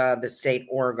get the state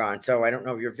Oregon. So I don't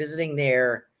know if you're visiting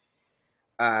there,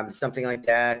 something like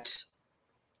that,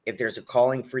 if there's a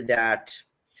calling for that.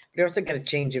 But I also get a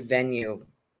change of venue,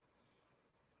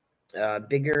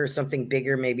 something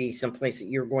bigger, maybe someplace that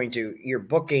you're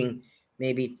booking.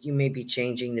 Maybe you may be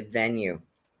changing the venue.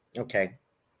 Okay.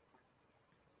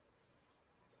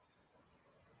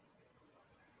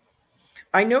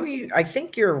 I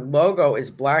think your logo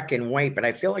is black and white, but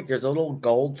I feel like there's a little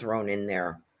gold thrown in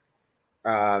there.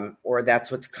 Or that's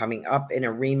what's coming up in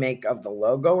a remake of the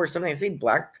logo or something. I see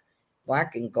black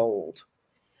and gold.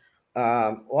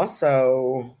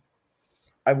 Also,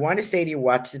 I want to say to you,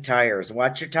 watch your tires.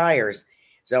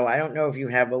 So I don't know if you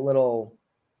have a little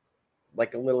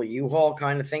U-Haul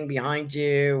kind of thing behind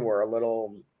you, or a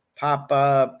little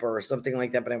pop-up or something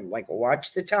like that. But I'm like,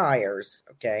 watch the tires.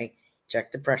 Okay.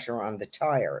 Check the pressure on the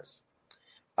tires.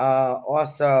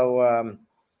 Also,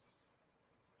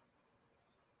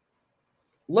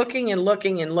 looking and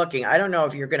looking and looking. I don't know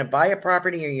if you're going to buy a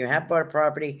property or you have bought a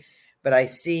property, but I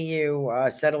see you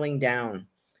settling down.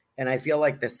 And I feel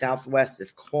like the Southwest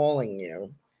is calling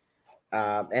you.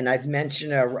 And I've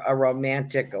mentioned a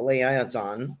romantic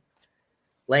liaison.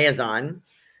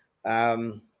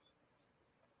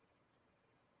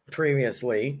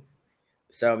 Previously.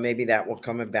 So maybe that will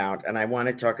come about. And I want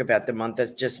to talk about the month,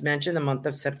 as just mentioned, the month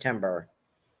of September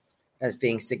as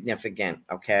being significant.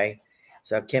 Okay.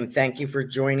 So Kim, thank you for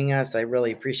joining us. I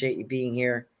really appreciate you being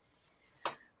here.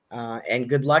 And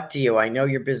good luck to you. I know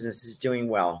your business is doing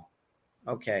well.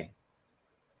 Okay.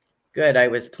 Good. I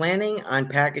was planning on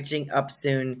packaging up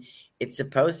soon. It's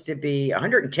supposed to be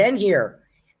 110 here.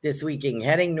 this weekend,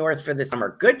 heading north for the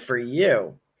summer. Good for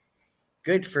you.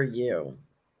 Good for you.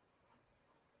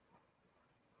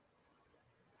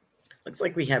 Looks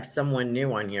like we have someone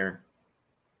new on here.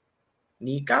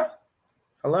 Nika?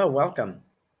 Hello, welcome.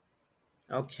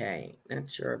 Okay, not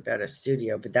sure about a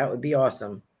studio, but that would be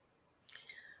awesome.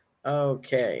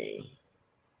 Okay.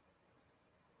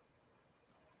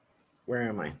 Where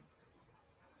am I?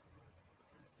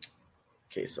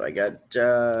 Okay, so I got,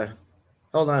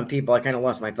 hold on, people. I kind of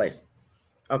lost my place.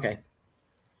 Okay.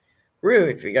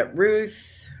 Ruth. We got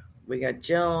Ruth. We got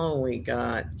Jill. We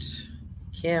got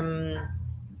Kim.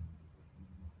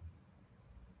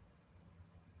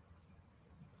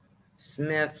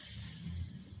 Smith.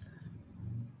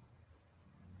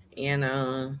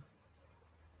 Anna.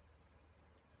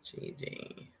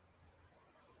 GD.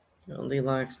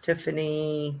 Goldilocks.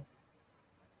 Tiffany.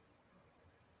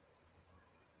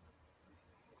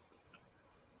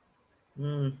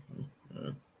 Mm-hmm.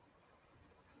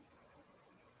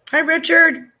 Hi,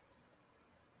 Richard.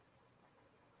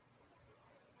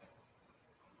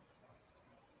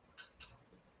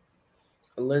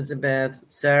 Elizabeth.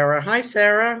 Sarah. Hi,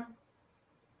 Sarah.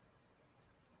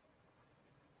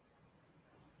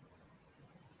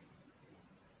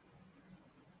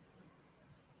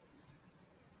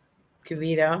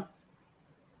 Kavita.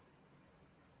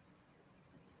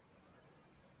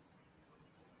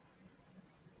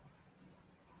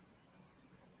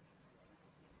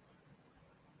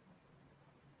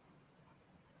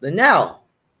 Linnell.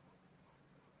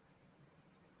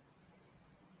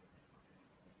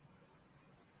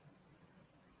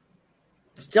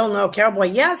 Still no cowboy.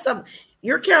 Yes,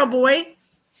 you're cowboy.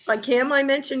 Kim, I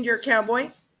mentioned your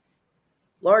cowboy.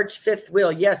 Large fifth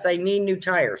wheel. Yes, I need new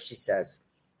tires, she says.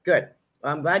 Good.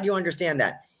 Well, I'm glad you understand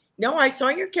that. No, I saw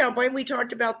your cowboy. We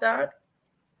talked about that.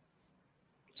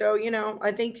 So,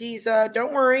 I think he's,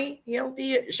 don't worry, he'll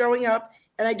be showing up.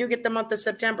 And I do get the month of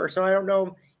September. So I don't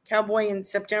know. Cowboy in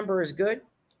September is good.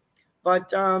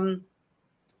 But I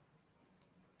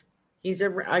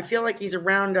feel like he's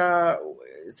around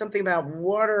something about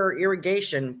water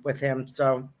irrigation with him.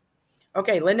 So,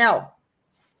 okay, Linnell.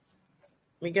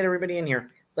 Let me get everybody in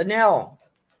here. Linnell.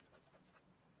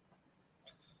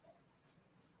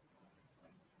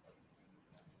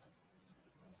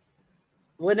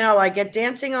 Linnell, I get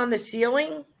Dancing on the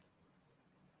Ceiling.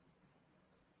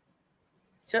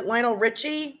 Is it Lionel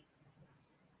Richie?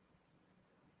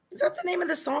 Is that the name of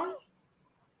the song?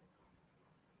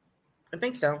 I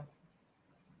think so.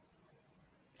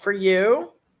 For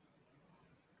you.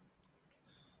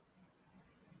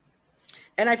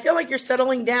 And I feel like you're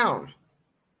settling down.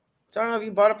 So I don't know if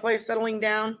you bought a place settling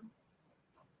down.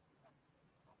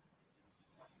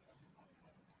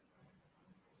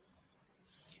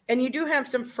 And you do have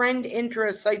some friend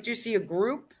interests. I do see a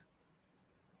group.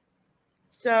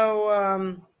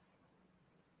 So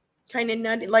kind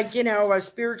of like, a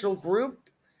spiritual group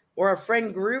or a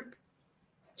friend group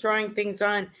trying things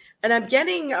on. And I'm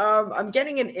getting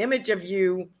an image of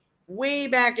you way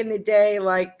back in the day,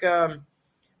 like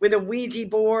with a Ouija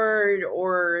board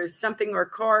or something, or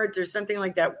cards or something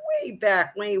like that, way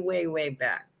back, way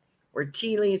back, or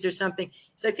tea leaves or something.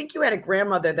 So I think you had a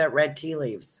grandmother that read tea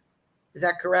leaves. Is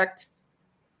that correct?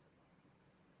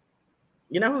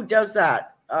 You know who does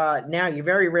that? Now you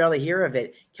very rarely hear of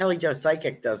it. Kelly Jo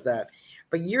Psychic does that.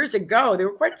 But years ago, there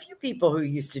were quite a few people who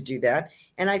used to do that.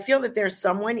 And I feel that there's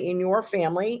someone in your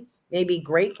family, maybe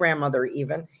great grandmother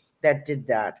even, that did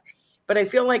that. But I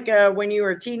feel like when you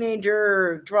were a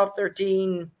teenager, 12,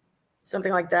 13,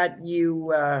 something like that,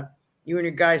 you and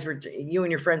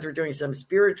your friends were doing some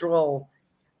spiritual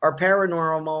or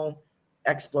paranormal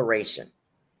exploration.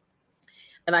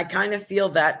 And I kind of feel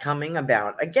that coming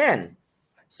about again.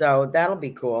 So that'll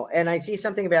be cool. And I see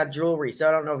something about jewelry. So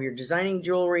I don't know if you're designing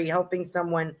jewelry, helping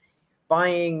someone,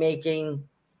 buying, making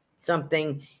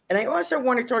something. And I also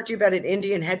want to talk to you about an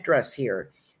Indian headdress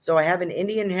here. So I have an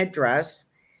Indian headdress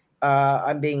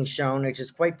I'm being shown, which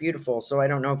is quite beautiful. So I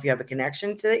don't know if you have a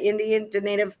connection to Indian, to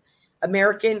Native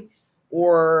American,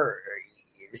 or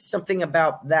something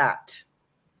about that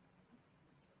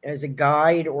as a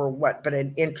guide or what, but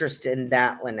an interest in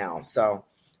that, Linnell. So,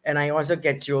 and I also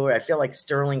get jewelry. I feel like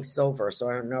sterling silver. So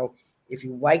I don't know if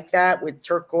you like that with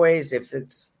turquoise, if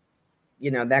it's,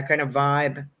 that kind of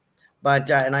vibe.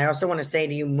 But, and I also want to say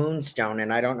to you, moonstone,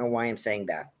 and I don't know why I'm saying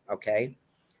that. Okay.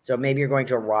 So maybe you're going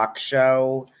to a rock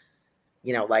show,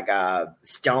 like a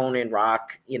stone and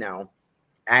rock,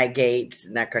 agates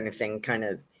and that kind of thing, kind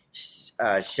of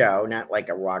show, not like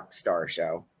a rock star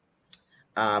show.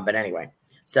 But anyway,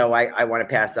 so I want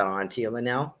to pass that on to you,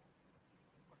 Linnell.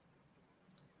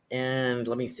 And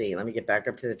let me see. Let me get back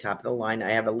up to the top of the line.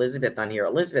 I have Elizabeth on here.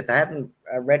 Elizabeth, I haven't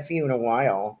read for you in a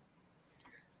while.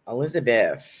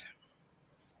 Elizabeth,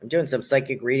 I'm doing some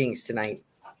psychic readings tonight.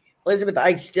 Elizabeth,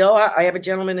 I have a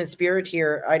gentleman in spirit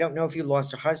here. I don't know if you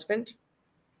lost a husband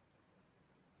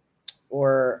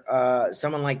or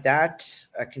someone like that,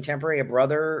 a contemporary, a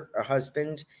brother, a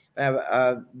husband. I have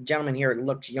a gentleman here that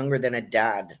looks younger than a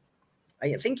dad.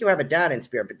 I think you have a dad in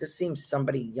spirit, but this seems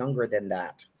somebody younger than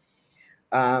that.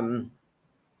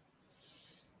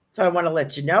 So I want to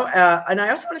let you know. And I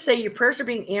also want to say your prayers are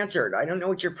being answered. I don't know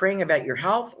what you're praying about, your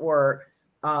health or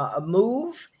a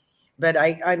move, but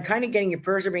I'm kind of getting your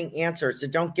prayers are being answered. So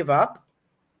don't give up.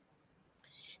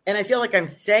 And I feel like I'm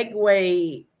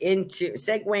segueing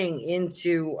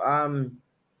into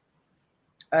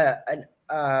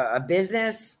a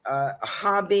business, a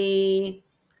hobby,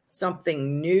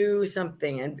 something new,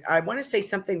 and I want to say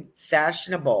something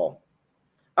fashionable.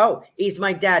 Oh, he's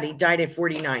my dad. He died at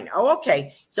 49. Oh,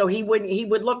 okay. So he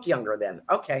would look younger then.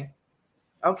 Okay.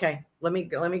 Let me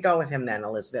go with him then,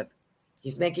 Elizabeth.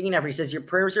 He's making an effort. He says your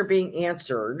prayers are being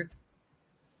answered.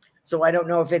 So I don't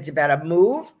know if it's about a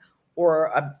move or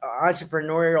a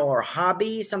entrepreneurial or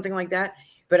hobby, something like that.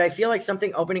 But I feel like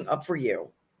something opening up for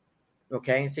you.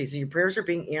 Okay. So your prayers are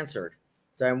being answered.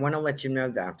 So I want to let you know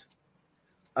that.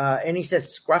 And he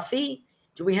says scruffy.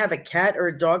 Do we have a cat or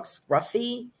a dog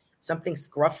scruffy? Something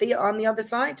scruffy on the other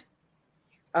side.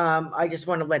 I just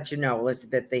want to let you know,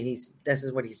 Elizabeth, that this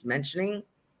is what he's mentioning.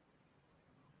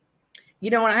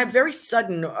 And I have very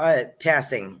sudden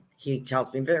passing. He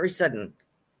tells me very sudden.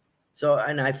 So,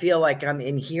 and I feel like I'm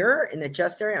in here in the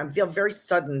chest area. I feel very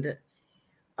sudden,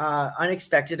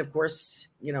 unexpected, of course.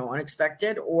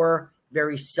 Unexpected or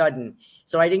very sudden.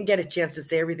 So I didn't get a chance to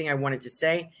say everything I wanted to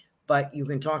say, but you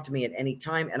can talk to me at any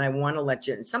time, and I want to let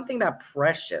you. And something about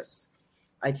precious.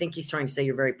 I think he's trying to say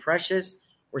you're very precious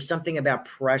or something about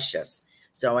precious.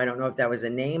 So I don't know if that was a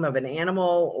name of an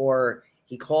animal or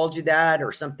he called you that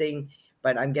or something,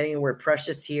 but I'm getting the word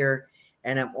precious here.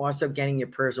 And I'm also getting your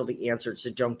prayers will be answered. So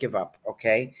don't give up.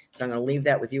 Okay. So I'm going to leave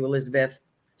that with you, Elizabeth.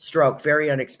 Stroke, very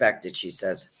unexpected, she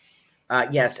says.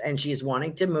 Yes. And she's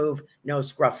wanting to move. No,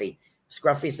 Scruffy.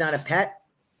 Scruffy's not a pet.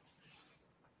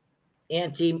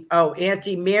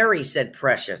 Auntie Mary said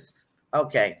precious.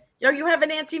 Okay. You have an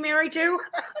Auntie Mary too?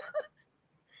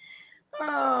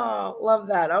 Oh, love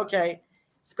that. Okay.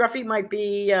 Scruffy might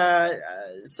be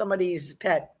somebody's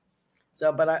pet.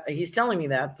 So, but he's telling me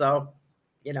that. So,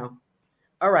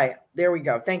 All right. There we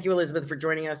go. Thank you, Elizabeth, for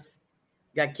joining us.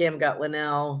 Got Kim, got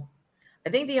Linnell.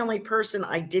 I think the only person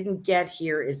I didn't get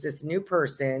here is this new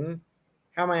person.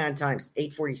 How am I on time?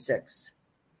 8:46.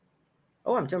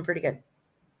 Oh, I'm doing pretty good.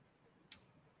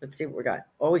 Let's see what we got.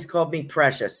 Always called me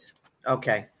precious.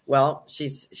 Okay. Well, she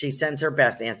sends her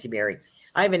best, Auntie Mary.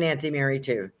 I have an Auntie Mary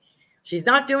too. She's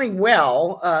not doing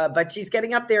well, but she's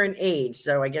getting up there in age.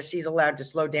 So I guess she's allowed to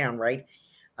slow down, right?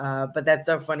 But that's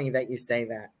so funny that you say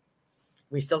that.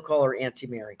 We still call her Auntie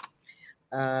Mary.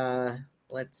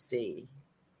 Let's see.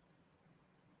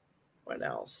 What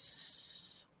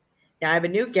else? Now I have a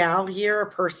new gal here,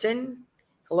 a person.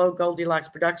 Hello, Goldilocks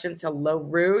Productions. Hello,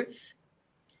 Ruth.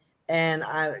 And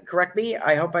correct me.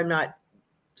 I hope I'm not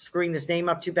screwing this name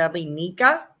up too badly.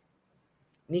 Nika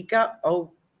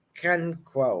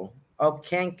Okonkwo.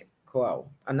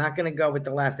 I'm not going to go with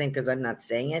the last name because I'm not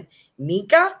saying it.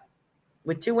 Nika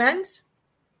with 2 N's.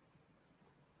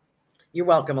 You're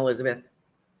welcome, Elizabeth.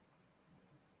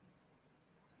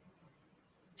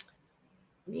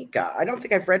 Nika. I don't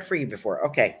think I've read for you before.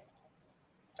 Okay.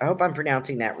 I hope I'm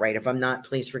pronouncing that right. If I'm not,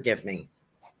 please forgive me.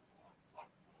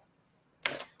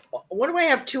 What do I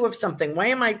have 2 of something? Why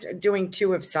am I doing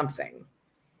 2 of something?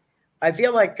 I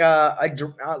feel like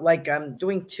I'm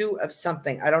doing 2 of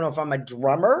something. I don't know if I'm a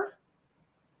drummer,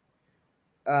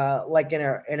 like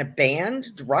in a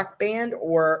band, rock band,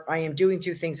 or I am doing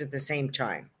 2 things at the same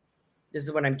time. This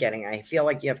is what I'm getting. I feel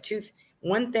like you have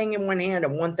one thing in one hand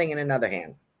and one thing in another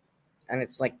hand, and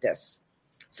it's like this.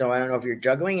 So I don't know if you're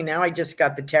juggling. And now I just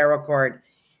got the tarot card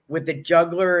with the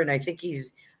juggler, and I think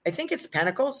it's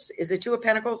Pentacles. Is it 2 of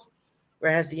Pentacles?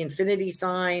 Where it has the infinity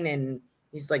sign, and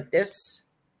he's like this.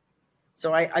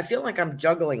 So I feel like I'm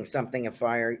juggling something if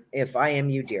I am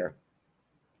you, dear.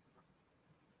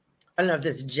 I don't know if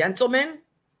this gentleman,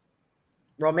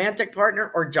 romantic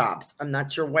partner, or jobs. I'm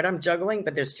not sure what I'm juggling,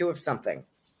 but there's 2 of something.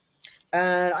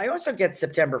 I also get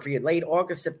September for you, late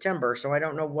August, September. So I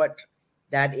don't know what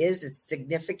that is. It's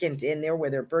significant in there,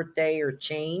 whether birthday or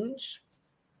change.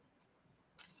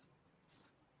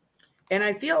 And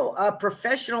I feel a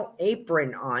professional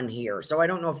apron on here. So I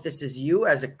don't know if this is you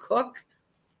as a cook,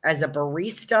 as a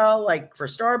barista, like for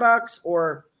Starbucks,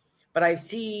 or but I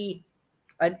see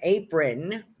an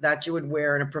apron that you would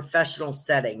wear in a professional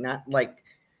setting, not like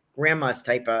grandma's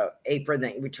type of apron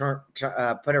that you would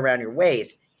put around your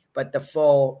waist, but the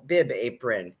full bib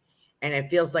apron. And it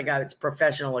feels like it's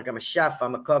professional, like I'm a chef,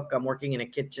 I'm a cook, I'm working in a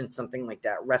kitchen, something like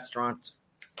that, restaurant.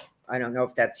 I don't know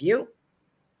if that's you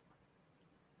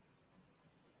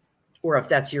or if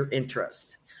that's your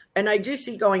interest. And I do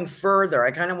see going further.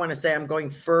 I kind of want to say I'm going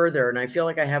further, and I feel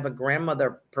like I have a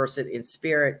grandmother person in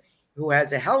spirit who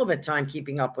has a hell of a time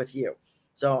keeping up with you.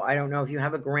 So I don't know if you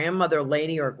have a grandmother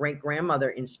lady or a great-grandmother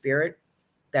in spirit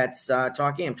that's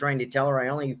talking. I'm trying to tell her I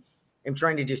only am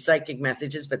trying to do psychic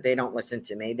messages, but they don't listen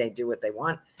to me. They do what they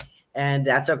want, and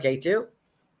that's okay too.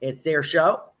 It's their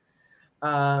show.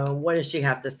 What does she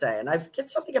have to say? And I get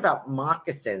something about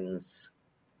moccasins.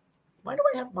 Why do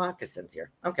I have moccasins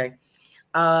here? Okay.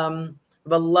 The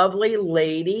lovely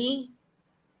lady.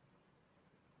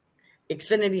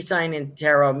 Xfinity sign in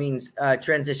tarot means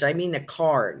transition. I mean the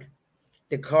card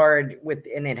with,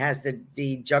 and it has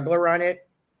the juggler on it,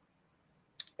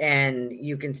 and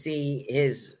you can see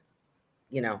his,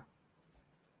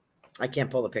 I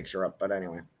can't pull the picture up, but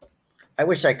anyway, I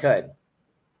wish I could.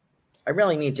 I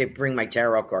really need to bring my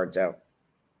tarot cards out.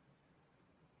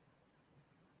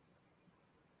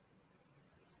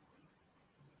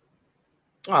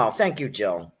 Oh, thank you,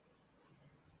 Jill.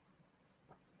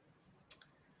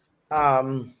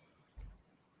 Where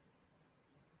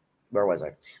was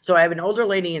I? So I have an older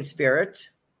lady in spirit,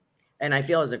 and I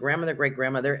feel as a grandmother,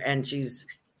 great-grandmother, and says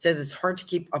it's hard to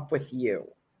keep up with you.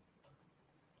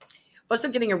 Also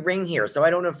getting a ring here, so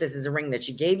I don't know if this is a ring that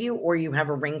she gave you or you have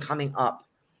a ring coming up.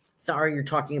 Sorry, you're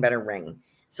talking about a ring.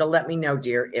 So let me know,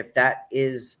 dear, if that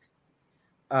is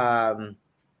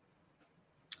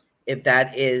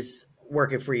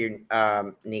working for you,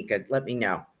 Nika. Let me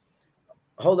know.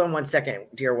 Hold on one second,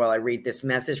 dear, while I read this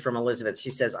message from Elizabeth. She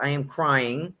says, I am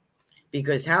crying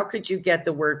because how could you get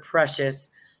the word precious?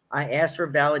 I asked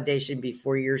for validation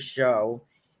before your show.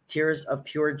 Tears of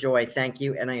pure joy. Thank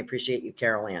you, and I appreciate you,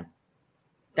 Carol Ann.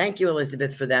 Thank you,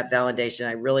 Elizabeth, for that validation.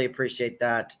 I really appreciate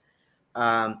that.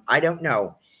 I don't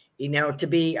know.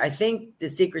 I think the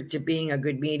secret to being a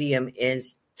good medium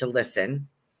is to listen.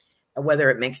 Whether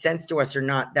it makes sense to us or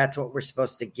not, that's what we're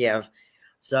supposed to give.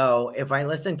 So if I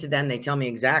listen to them, they tell me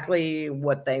exactly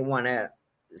what they want to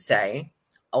say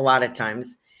a lot of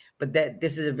times, but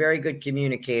this is a very good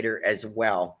communicator as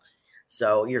well.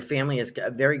 So your family is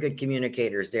very good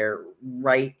communicators. They're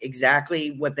right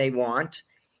exactly what they want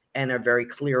and are very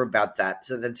clear about that.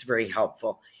 So that's very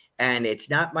helpful. And it's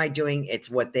not my doing, it's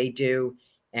what they do.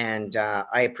 And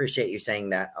I appreciate you saying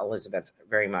that, Elizabeth,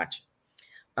 very much.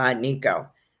 Nico,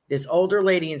 this older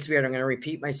lady in spirit, I'm going to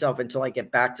repeat myself until I get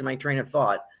back to my train of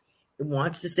thought,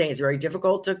 wants to say it's very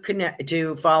difficult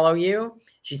to follow you.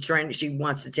 She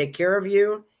wants to take care of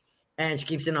you, and she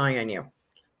keeps an eye on you.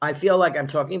 I feel like I'm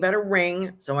talking about a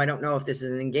ring, so I don't know if this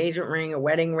is an engagement ring, a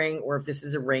wedding ring, or if this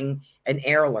is a ring, an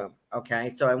heirloom. Okay,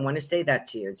 so I want to say that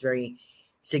to you. It's very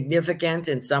significant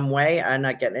in some way. I'm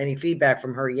not getting any feedback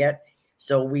from her yet,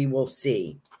 so we will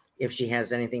see if she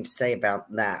has anything to say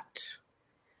about that.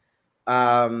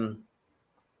 And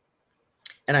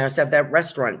I also have that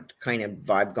restaurant kind of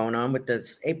vibe going on with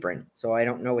this apron, so I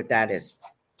don't know what that is.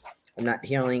 I'm not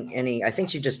hearing any. I think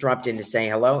she just dropped in to say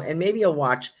hello, and maybe you'll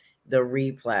watch the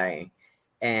replay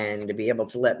and to be able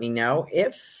to let me know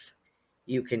if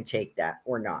you can take that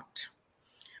or not.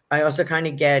 I also kind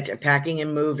of get packing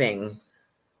and moving,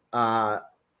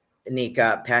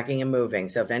 Nika, packing and moving.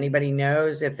 So if anybody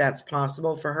knows if that's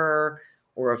possible for her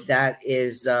or if that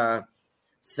is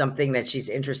something that she's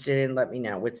interested in, let me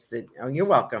know. Oh, you're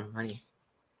welcome, honey.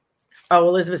 Oh,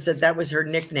 Elizabeth said that was her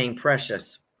nickname,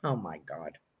 Precious. Oh my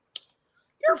God.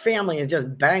 Your family is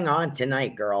just bang on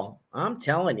tonight, girl. I'm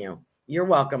telling you. You're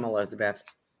welcome, Elizabeth.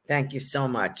 Thank you so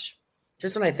much.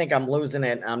 Just when I think I'm losing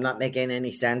it, I'm not making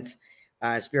any sense,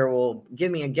 Spirit will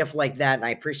give me a gift like that, and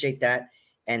I appreciate that.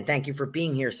 And thank you for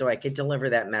being here so I could deliver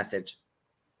that message.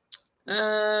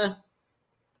 Did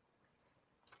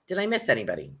I miss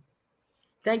anybody?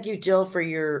 Thank you, Jill, for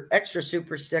your extra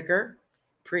super sticker.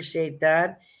 Appreciate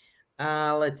that.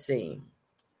 Let's see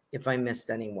if I missed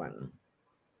anyone.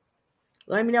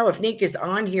 Let me know if Nick is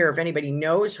on here, if anybody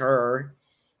knows her,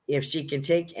 if she can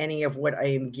take any of what I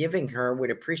am giving her, would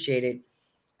appreciate it.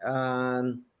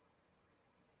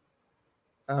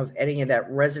 Of any of that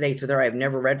resonates with her. I've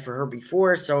never read for her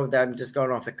before, so that I'm just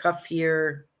going off the cuff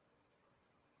here.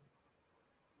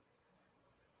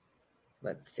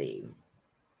 Let's see.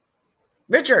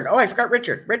 Richard. Oh, I forgot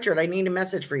Richard. Richard, I need a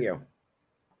message for you.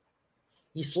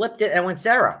 You slipped it and went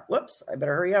Sarah. Whoops. I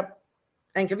better hurry up.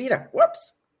 And Kavita.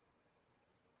 Whoops.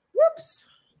 Whoops.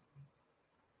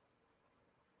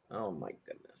 Oh my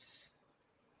goodness.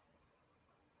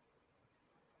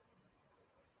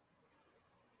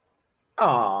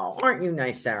 Oh, aren't you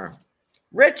nice, Sarah?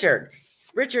 Richard,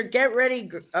 get ready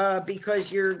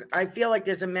because I feel like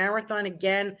there's a marathon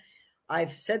again.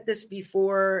 I've said this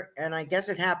before, and I guess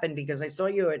it happened because I saw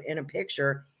you in a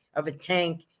picture of a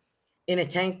tank in a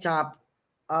tank top,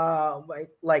 an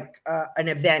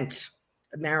event,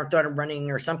 a marathon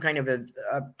running or some kind of a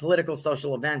political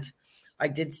social event. I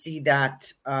did see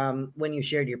that when you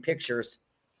shared your pictures.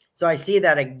 So I see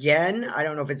that again. I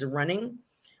don't know if it's running.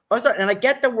 Also, and I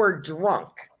get the word drunk.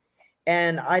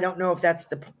 And I don't know if that's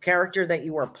the character that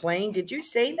you are playing. Did you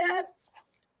say that?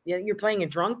 Yeah, you're playing a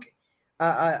drunk,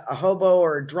 a hobo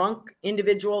or a drunk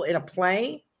individual in a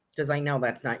play? Because I know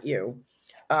that's not you.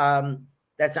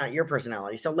 That's not your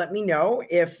personality. So let me know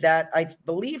if that, I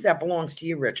believe that belongs to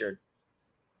you, Richard.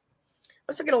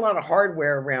 I also get a lot of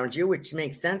hardware around you, which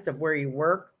makes sense of where you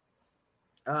work.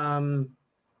 And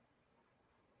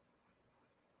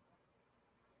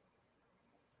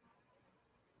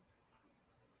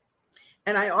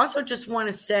I also just want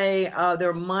to say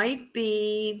there might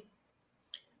be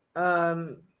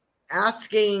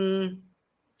asking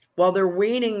while they're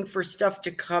waiting for stuff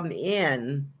to come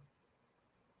in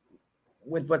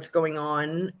with what's going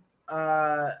on.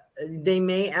 They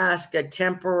may ask a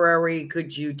temporary,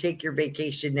 could you take your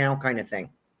vacation now kind of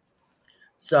thing.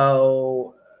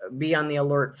 So be on the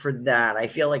alert for that. I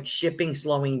feel like shipping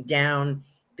slowing down,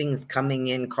 things coming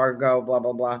in, cargo, blah,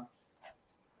 blah, blah.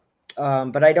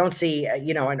 But I don't see,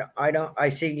 I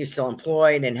see you still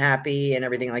employed and happy and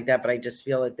everything like that. But I just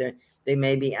feel that they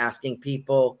may be asking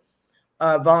people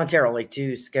voluntarily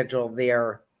to schedule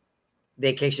their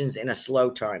vacations in a slow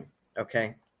time.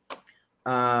 Okay.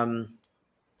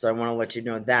 So I want to let you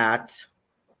know that.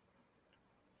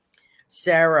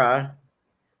 Sarah,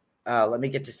 let me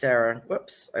get to Sarah.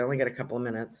 Whoops. I only got a couple of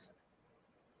minutes.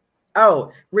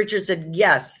 Oh, Richard said,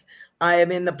 yes, I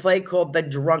am in the play called The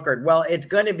Drunkard. Well, it's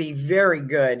going to be very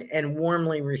good and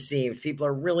warmly received. People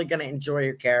are really going to enjoy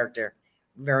your character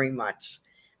very much.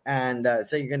 And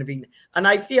so you're going to be, and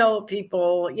I feel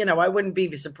people, I wouldn't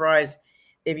be surprised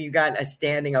if you got a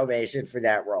standing ovation for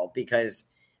that role because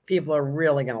people are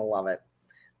really going to love it.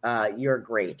 You're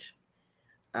great.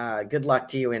 Good luck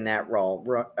to you in that role.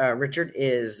 Richard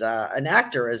is an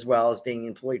actor as well as being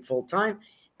employed full-time,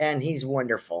 and he's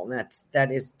wonderful. And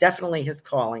that is definitely his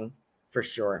calling for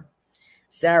sure.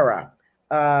 Sarah,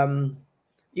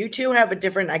 you two have a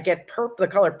different, I get the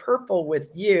color purple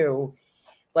with you.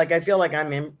 Like, I feel like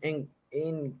I'm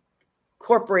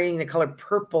incorporating the color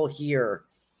purple here.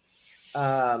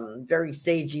 Very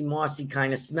sagey, mossy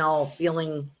kind of smell,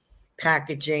 feeling,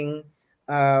 packaging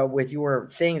with your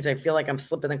things. I feel like I'm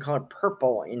slipping the color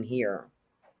purple in here.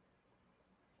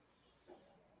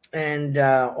 And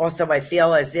also I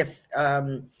feel as if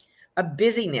a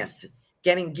busyness,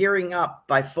 gearing up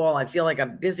by fall. I feel like a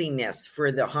busyness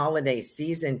for the holiday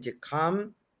season to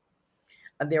come.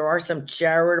 There are some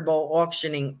charitable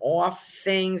auctioning off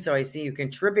things. So I see you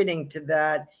contributing to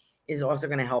that is also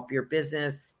going to help your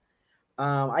business.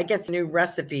 I get some new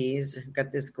recipes.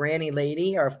 Got this granny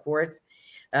lady, or of course,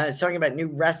 talking about new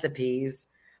recipes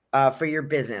for your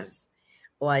business.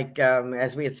 Like,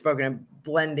 as we had spoken of,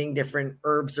 blending different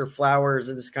herbs or flowers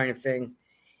or this kind of thing,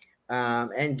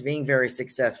 and being very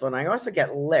successful. And I also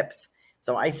get lips.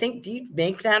 So I think, do you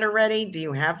make that already? Do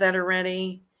you have that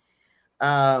already?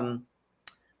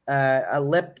 A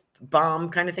lip balm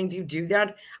kind of thing. Do you do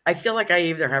that? I feel like I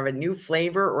either have a new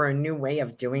flavor or a new way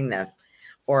of doing this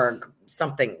or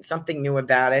something new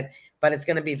about it, but it's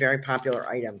going to be a very popular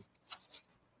item.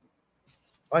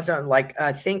 Also, like,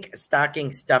 I think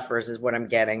stocking stuffers is what I'm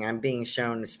getting. I'm being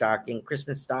shown stocking,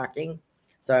 Christmas stocking.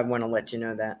 So I want to let you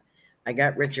know that. I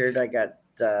got Richard. I got,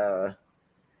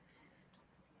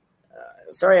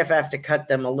 sorry if I have to cut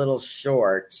them a little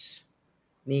short.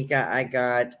 Nika, I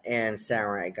got, and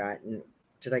Sarah, I got.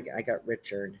 I got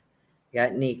Richard. I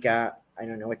got Nika. I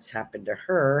don't know what's happened to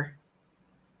her.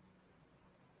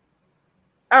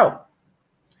 Oh,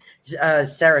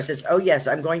 Sarah says, oh, yes,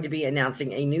 I'm going to be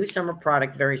announcing a new summer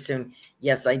product very soon.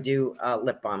 Yes, I do.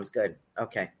 Lip balms. Good.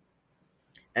 Okay.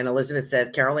 And Elizabeth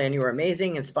said, Carol Ann, you are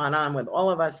amazing and spot on with all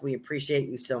of us. We appreciate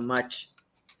you so much.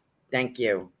 Thank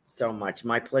you so much.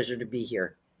 My pleasure to be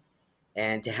here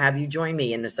and to have you join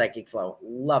me in the Psychic Flow.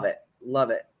 Love it. Love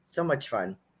it. So much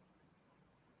fun.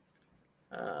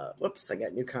 Whoops, I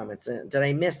got new comments. Did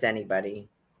I miss anybody?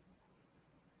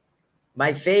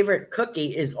 My favorite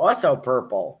cookie is also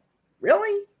purple.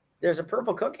 Really? There's a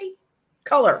purple cookie?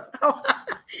 Color.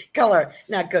 Color,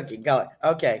 not cookie, color.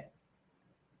 Okay.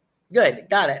 Good.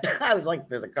 Got it. I was like,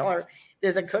 there's a color.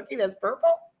 There's a cookie that's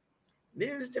purple?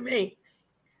 News to me.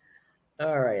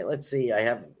 All right, let's see. I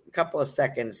have a couple of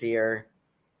seconds here.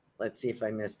 Let's see if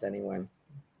I missed anyone.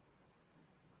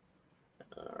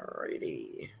 All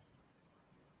righty.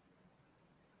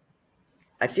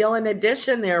 I feel an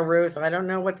addition there, Ruth. I don't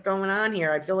know what's going on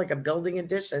here. I feel like a building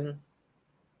addition.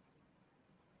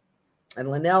 And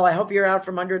Linnell, I hope you're out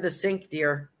from under the sink,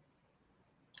 dear.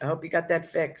 I hope you got that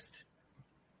fixed.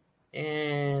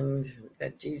 And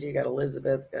got Gigi, got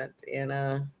Elizabeth, got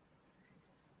Anna.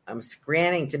 I'm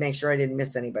scanning to make sure I didn't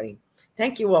miss anybody.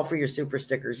 Thank you all for your super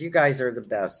stickers. You guys are the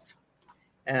best.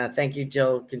 Thank you,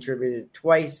 Jill, contributed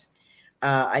twice.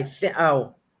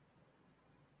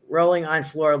 Rolling on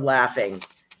floor laughing,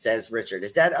 says Richard.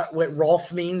 Is that what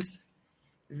Rolf means?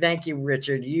 Thank you,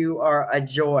 Richard. You are a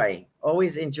joy.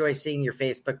 Always enjoy seeing your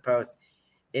Facebook posts.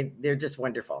 They're just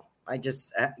wonderful. I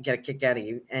just get a kick out of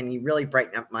you, and you really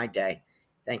brighten up my day.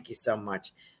 Thank you so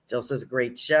much. Jill says,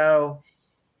 great show.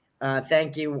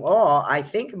 Thank you all. I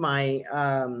think my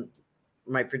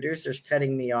producer's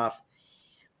cutting me off.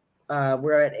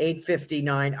 We're at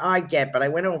 8:59. But I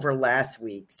went over last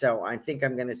week, so I think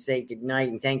I'm going to say goodnight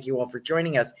and thank you all for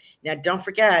joining us. Now, don't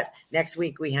forget, next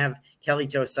week we have Kelly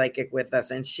Jo Psychic with us,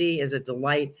 and she is a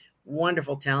delight,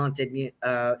 wonderful, talented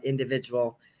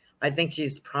individual. I think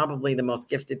she's probably the most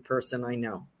gifted person I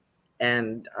know,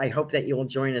 and I hope that you will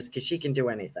join us because she can do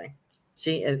anything.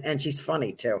 She's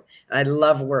funny too. I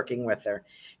love working with her.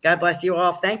 God bless you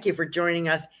all. Thank you for joining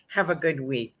us. Have a good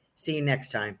week. See you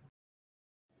next time.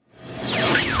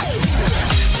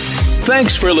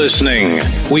 Thanks for listening.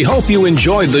 We hope you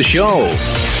enjoyed the show.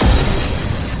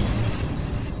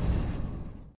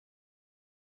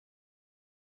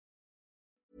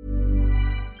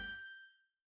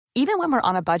 Even when we're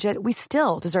on a budget, we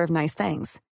still deserve nice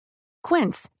things.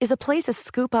 Quince is a place to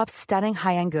scoop up stunning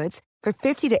high-end goods for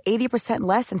 50 to 80%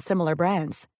 less than similar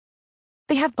brands.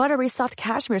 They have buttery soft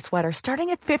cashmere sweaters starting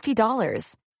at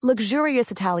 $50,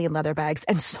 luxurious Italian leather bags,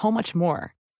 and so much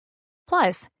more.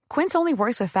 Plus, Quince only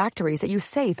works with factories that use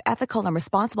safe, ethical, and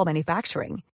responsible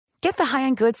manufacturing. Get the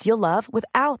high-end goods you'll love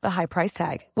without the high price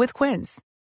tag with Quince.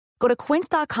 Go to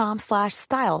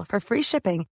quince.com/style for free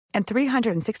shipping and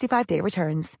 365-day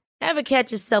returns. Ever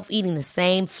catch yourself eating the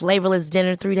same flavorless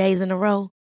dinner 3 days in a row?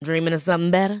 Dreaming of something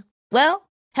better? Well,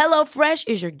 HelloFresh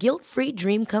is your guilt-free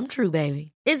dream come true,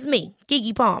 baby. It's me,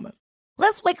 Keke Palmer.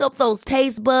 Let's wake up those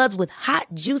taste buds with hot,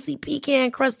 juicy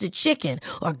pecan-crusted chicken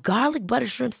or garlic butter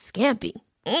shrimp scampi.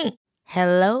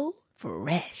 Hello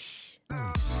Fresh.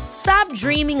 Stop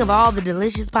dreaming of all the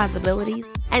delicious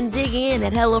possibilities and dig in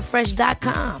at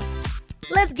HelloFresh.com.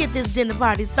 Let's get this dinner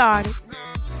party started.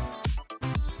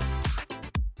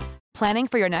 Planning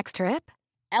for your next trip?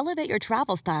 Elevate your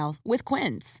travel style with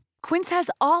Quince. Quince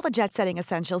has all the jet-setting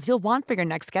essentials you'll want for your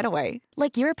next getaway,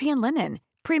 like European linen,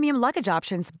 premium luggage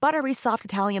options, buttery soft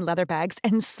Italian leather bags,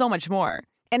 and so much more.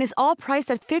 And is all priced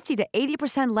at 50 to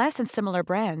 80% less than similar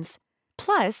brands.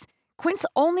 Plus, Quince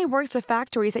only works with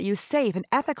factories that use safe and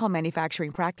ethical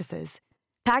manufacturing practices.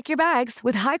 Pack your bags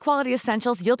with high-quality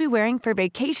essentials you'll be wearing for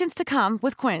vacations to come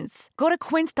with Quince. Go to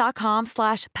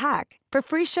quince.com/pack for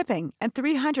free shipping and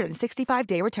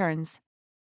 365-day returns.